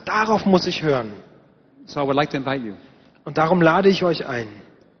sagt, darauf muss ich hören. So I would like to invite you. Und darum lade ich euch ein.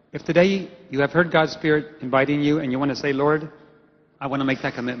 If today you have heard God's Spirit inviting you and you want to say, Lord, I want to make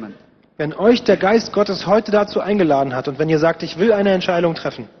that commitment. Wenn euch der Geist Gottes heute dazu eingeladen hat und wenn ihr sagt, ich will eine Entscheidung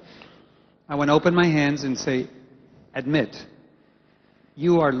treffen, I want to open my hands and say, admit,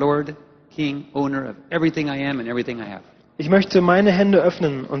 you are Lord, King, owner of everything I am and everything I have. ich möchte meine Hände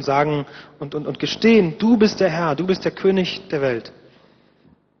öffnen und sagen und gestehen, du bist der Herr, du bist der König der Welt.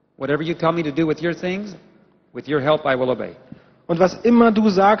 Whatever you tell me to do with your things, with your help, I will obey. Und was immer du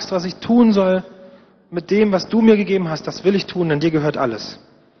sagst, was ich tun soll, mit dem, was du mir gegeben hast, das will ich tun, denn dir gehört alles.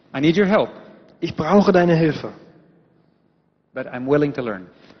 I need your help, Ich brauche deine Hilfe, but I'm willing to learn.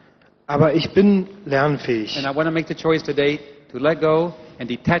 aber ich bin lernfähig. And I want to make the choice today to let go and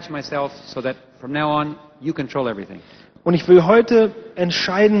detach myself so that from now on, you control everything. Und ich will heute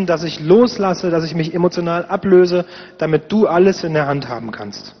entscheiden, dass ich loslasse, dass ich mich emotional ablöse, damit du alles in der Hand haben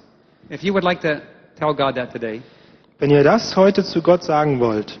kannst. If you would like to tell God that today, Wenn ihr das heute zu Gott sagen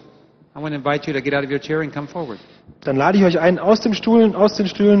wollt, I want to invite you to get out of your chair and come forward. dann lade ich euch ein, aus den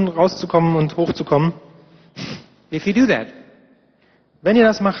Stühlen rauszukommen und hochzukommen. If you do that, Wenn ihr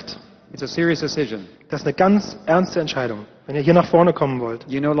das macht, it's a serious decision. das ist eine ganz ernste Entscheidung, wenn ihr hier nach vorne kommen wollt.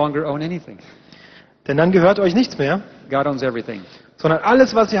 You no longer own anything. Denn dann gehört euch nichts mehr, God owns everything. sondern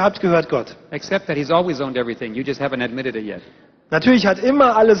alles, was ihr habt, gehört Gott. Except that He's always owned everything. You just haven't admitted it yet. Natürlich hat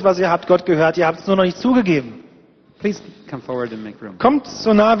immer alles, was ihr habt, Gott gehört. Ihr habt es nur noch nicht zugegeben. Please come forward and make room. Kommt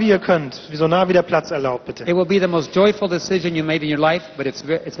so nah wie ihr könnt, so nah wie der Platz erlaubt, bitte. It will be the most joyful decision you made in your life, but it's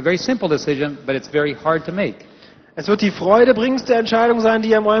a very simple decision, but it's very hard to make. Es wird die freudebringendste Entscheidung sein, die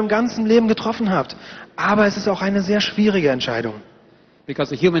ihr in eurem ganzen Leben getroffen habt. Aber es ist auch eine sehr schwierige Entscheidung.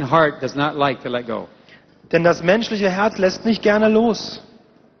 Because the human heart does not like to let go. Denn das menschliche Herz lässt nicht gerne los.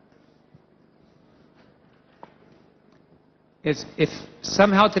 If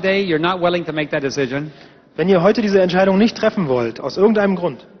somehow today you're not willing to make that decision, Wenn ihr heute diese Entscheidung nicht treffen wollt, aus irgendeinem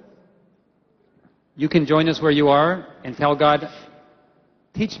Grund, you can join us where you are and tell God,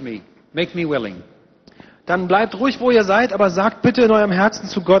 teach me, make me willing. dann bleibt ruhig, wo ihr seid, aber sagt bitte in eurem Herzen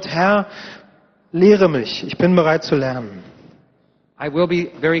zu Gott, Herr, lehre mich, ich bin bereit zu lernen. I will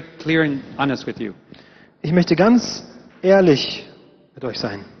be very clear and honest with you. Ich möchte ganz ehrlich mit euch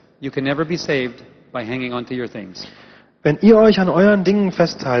sein. You can never be saved by hanging on to your things. Wenn ihr euch an euren Dingen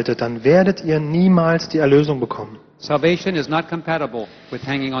festhaltet, dann werdet ihr niemals die Erlösung bekommen. Salvation is not compatible with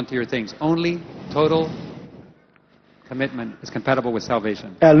hanging on to your things. Only total commitment is compatible with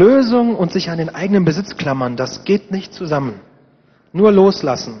salvation. Erlösung und sich an den eigenen Besitz klammern, das geht nicht zusammen. Nur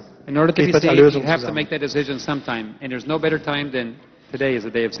loslassen In order to geht be mit saved, Erlösung you have to zusammen. make that decision sometime. And there's no better time than today is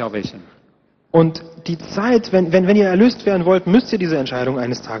the day of salvation. Und die Zeit, wenn ihr erlöst werden wollt, müsst ihr diese Entscheidung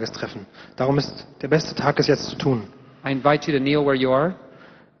eines Tages treffen. Darum ist der beste Tag, es jetzt zu tun. I invite you to kneel where you are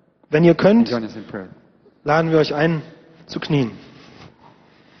Wenn ihr and könnt, join us in prayer. laden wir euch ein, zu knien.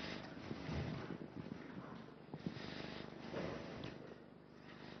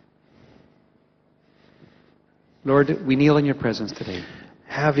 Lord, we kneel in your presence today.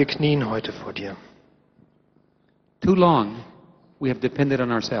 Herr, wir knien heute vor dir. Too long we have depended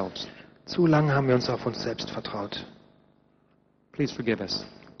on ourselves. Zu lange haben wir uns auf uns selbst vertraut. Please forgive us.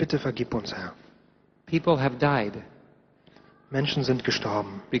 Bitte vergib uns, Herr. People have died Menschen sind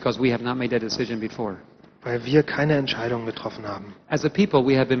gestorben, because we have not made that decision before. weil wir keine Entscheidung getroffen haben. As a people,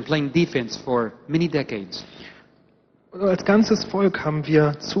 we have been playing defense for many decades. Und als ganzes Volk haben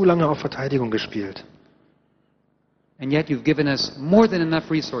wir zu lange auf Verteidigung gespielt. And yet you've given us more than enough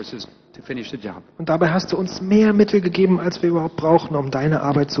resources to finish the job. Und dabei hast du uns mehr Mittel gegeben, als wir überhaupt brauchen, um deine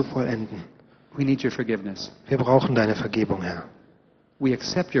Arbeit zu vollenden. We need your forgiveness. Wir brauchen deine Vergebung, Herr. We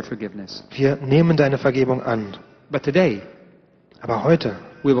accept your forgiveness. Wir nehmen deine Vergebung an. But today, Aber heute,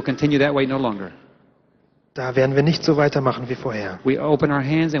 we will continue that way no longer. da werden wir nicht so weitermachen wie vorher. We open our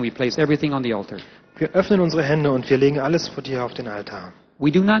hands and we place everything on the altar. Wir öffnen unsere Hände und wir legen alles vor dir auf den Altar.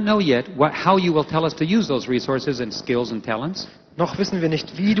 We do not know yet how you will tell us to use those resources and skills and talents. Noch wissen wir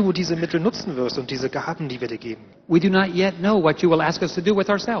nicht, wie du diese Mittel nutzen wirst und diese Gaben, die wir dir geben. We do not yet know what you will ask us to do with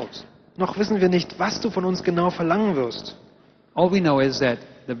ourselves. Noch wissen wir nicht, was du von uns genau verlangen wirst. All we know is that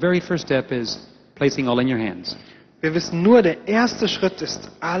the very first step is placing all in your hands. Wir wissen nur, der erste Schritt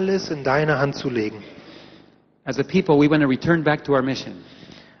ist, alles in deine Hand zu legen. As a people, we want to return back to our mission.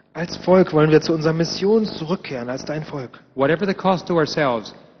 Als Volk wollen wir zu unserer Mission zurückkehren, als dein Volk. Whatever the cost to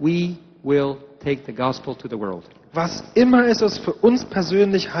ourselves, we will take the gospel to the world. Was immer es für uns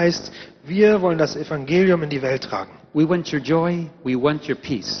persönlich heißt, wir wollen das Evangelium in die Welt tragen. We want your joy, we want your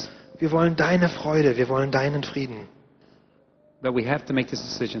peace. Wir wollen deine Freude, wir wollen deinen Frieden. But we have to make this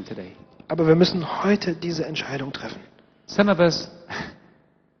decision today. Aber wir müssen heute diese Entscheidung treffen. Some of us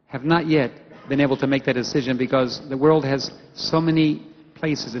have not yet been able to make that decision because the world has so many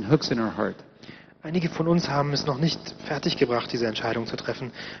places and hooks in our heart. Einige von uns haben es noch nicht fertiggebracht, diese Entscheidung zu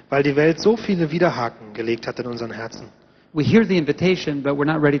treffen, weil die Welt so viele Widerhaken gelegt hat in unseren Herzen. We hear the invitation, but we're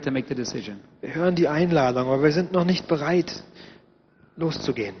not ready to make the decision. Wir hören die Einladung, aber wir sind noch nicht bereit,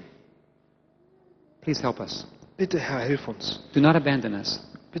 loszugehen. Please help us. Bitte, Herr, hilf uns. Do not abandon us.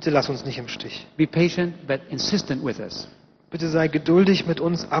 Bitte lass uns nicht im Stich. Be patient, but insistent with us. Bitte sei geduldig mit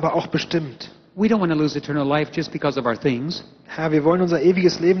uns, aber auch bestimmt. We don't want to lose eternal life just because of our things, Herr, wir wollen unser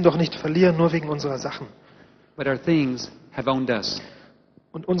ewiges Leben doch nicht verlieren, nur wegen unserer Sachen. but our things have owned us,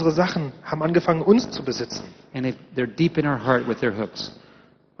 Und unsere Sachen haben angefangen, uns zu besitzen. and they're deep in our heart with their hooks.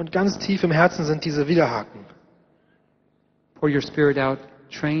 Und ganz tief im Herzen sind diese Widerhaken. Pour your spirit out,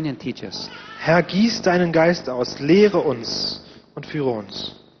 train and teach us. Herr, gieß deinen Geist aus, lehre uns und führe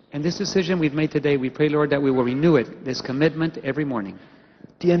uns. And this decision we've made today, we pray, Lord, that we will renew it, this commitment every morning.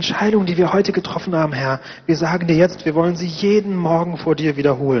 Die Entscheidung, die wir heute getroffen haben, Herr, wir sagen dir jetzt, wir wollen sie jeden Morgen vor dir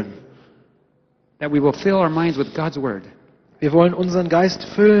wiederholen. That we will fill our minds with God's word, Wir wollen unseren Geist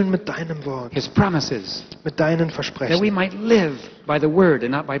füllen mit deinem Wort, His promises, mit deinen that we Versprechen, might live by the word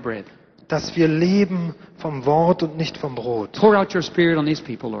and not by bread. dass wir leben vom Wort und nicht vom Brot. Pour out your spirit on these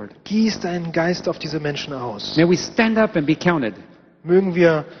people, Lord. Gieß deinen Geist auf diese Menschen aus. May we stand up and be counted. Mögen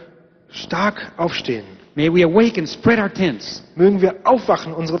wir stark aufstehen. May we awake and spread our tents. Mögen wir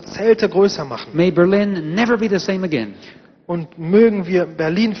aufwachen, unsere Zelte größer machen. May Berlin never be the same again. Und mögen wir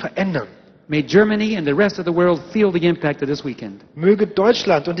Berlin verändern. May Germany and the rest of the world feel the impact of this weekend. Möge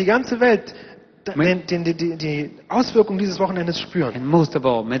Deutschland und die ganze Welt Amen. die Auswirkungen dieses Wochenendes spüren. And most of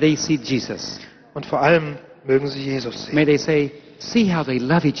all, may they see Jesus. Und vor allem mögen sie Jesus sehen. May they say, see how they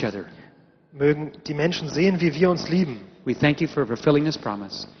love each other. Mögen die Menschen sehen, wie wir uns lieben. We thank you for fulfilling this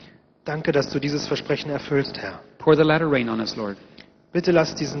promise. Danke, dass du dieses Versprechen erfüllst, Herr. Pour the latter rain on us, Lord. Bitte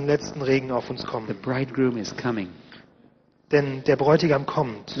lass diesen letzten Regen auf uns The kommen. bridegroom is coming. Denn der Bräutigam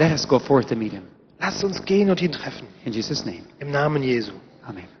kommt. Let us go forth to meet him. Lass uns gehen und ihn treffen. In Jesus' name, Im Namen Jesu.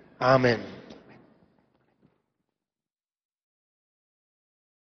 amen. Amen.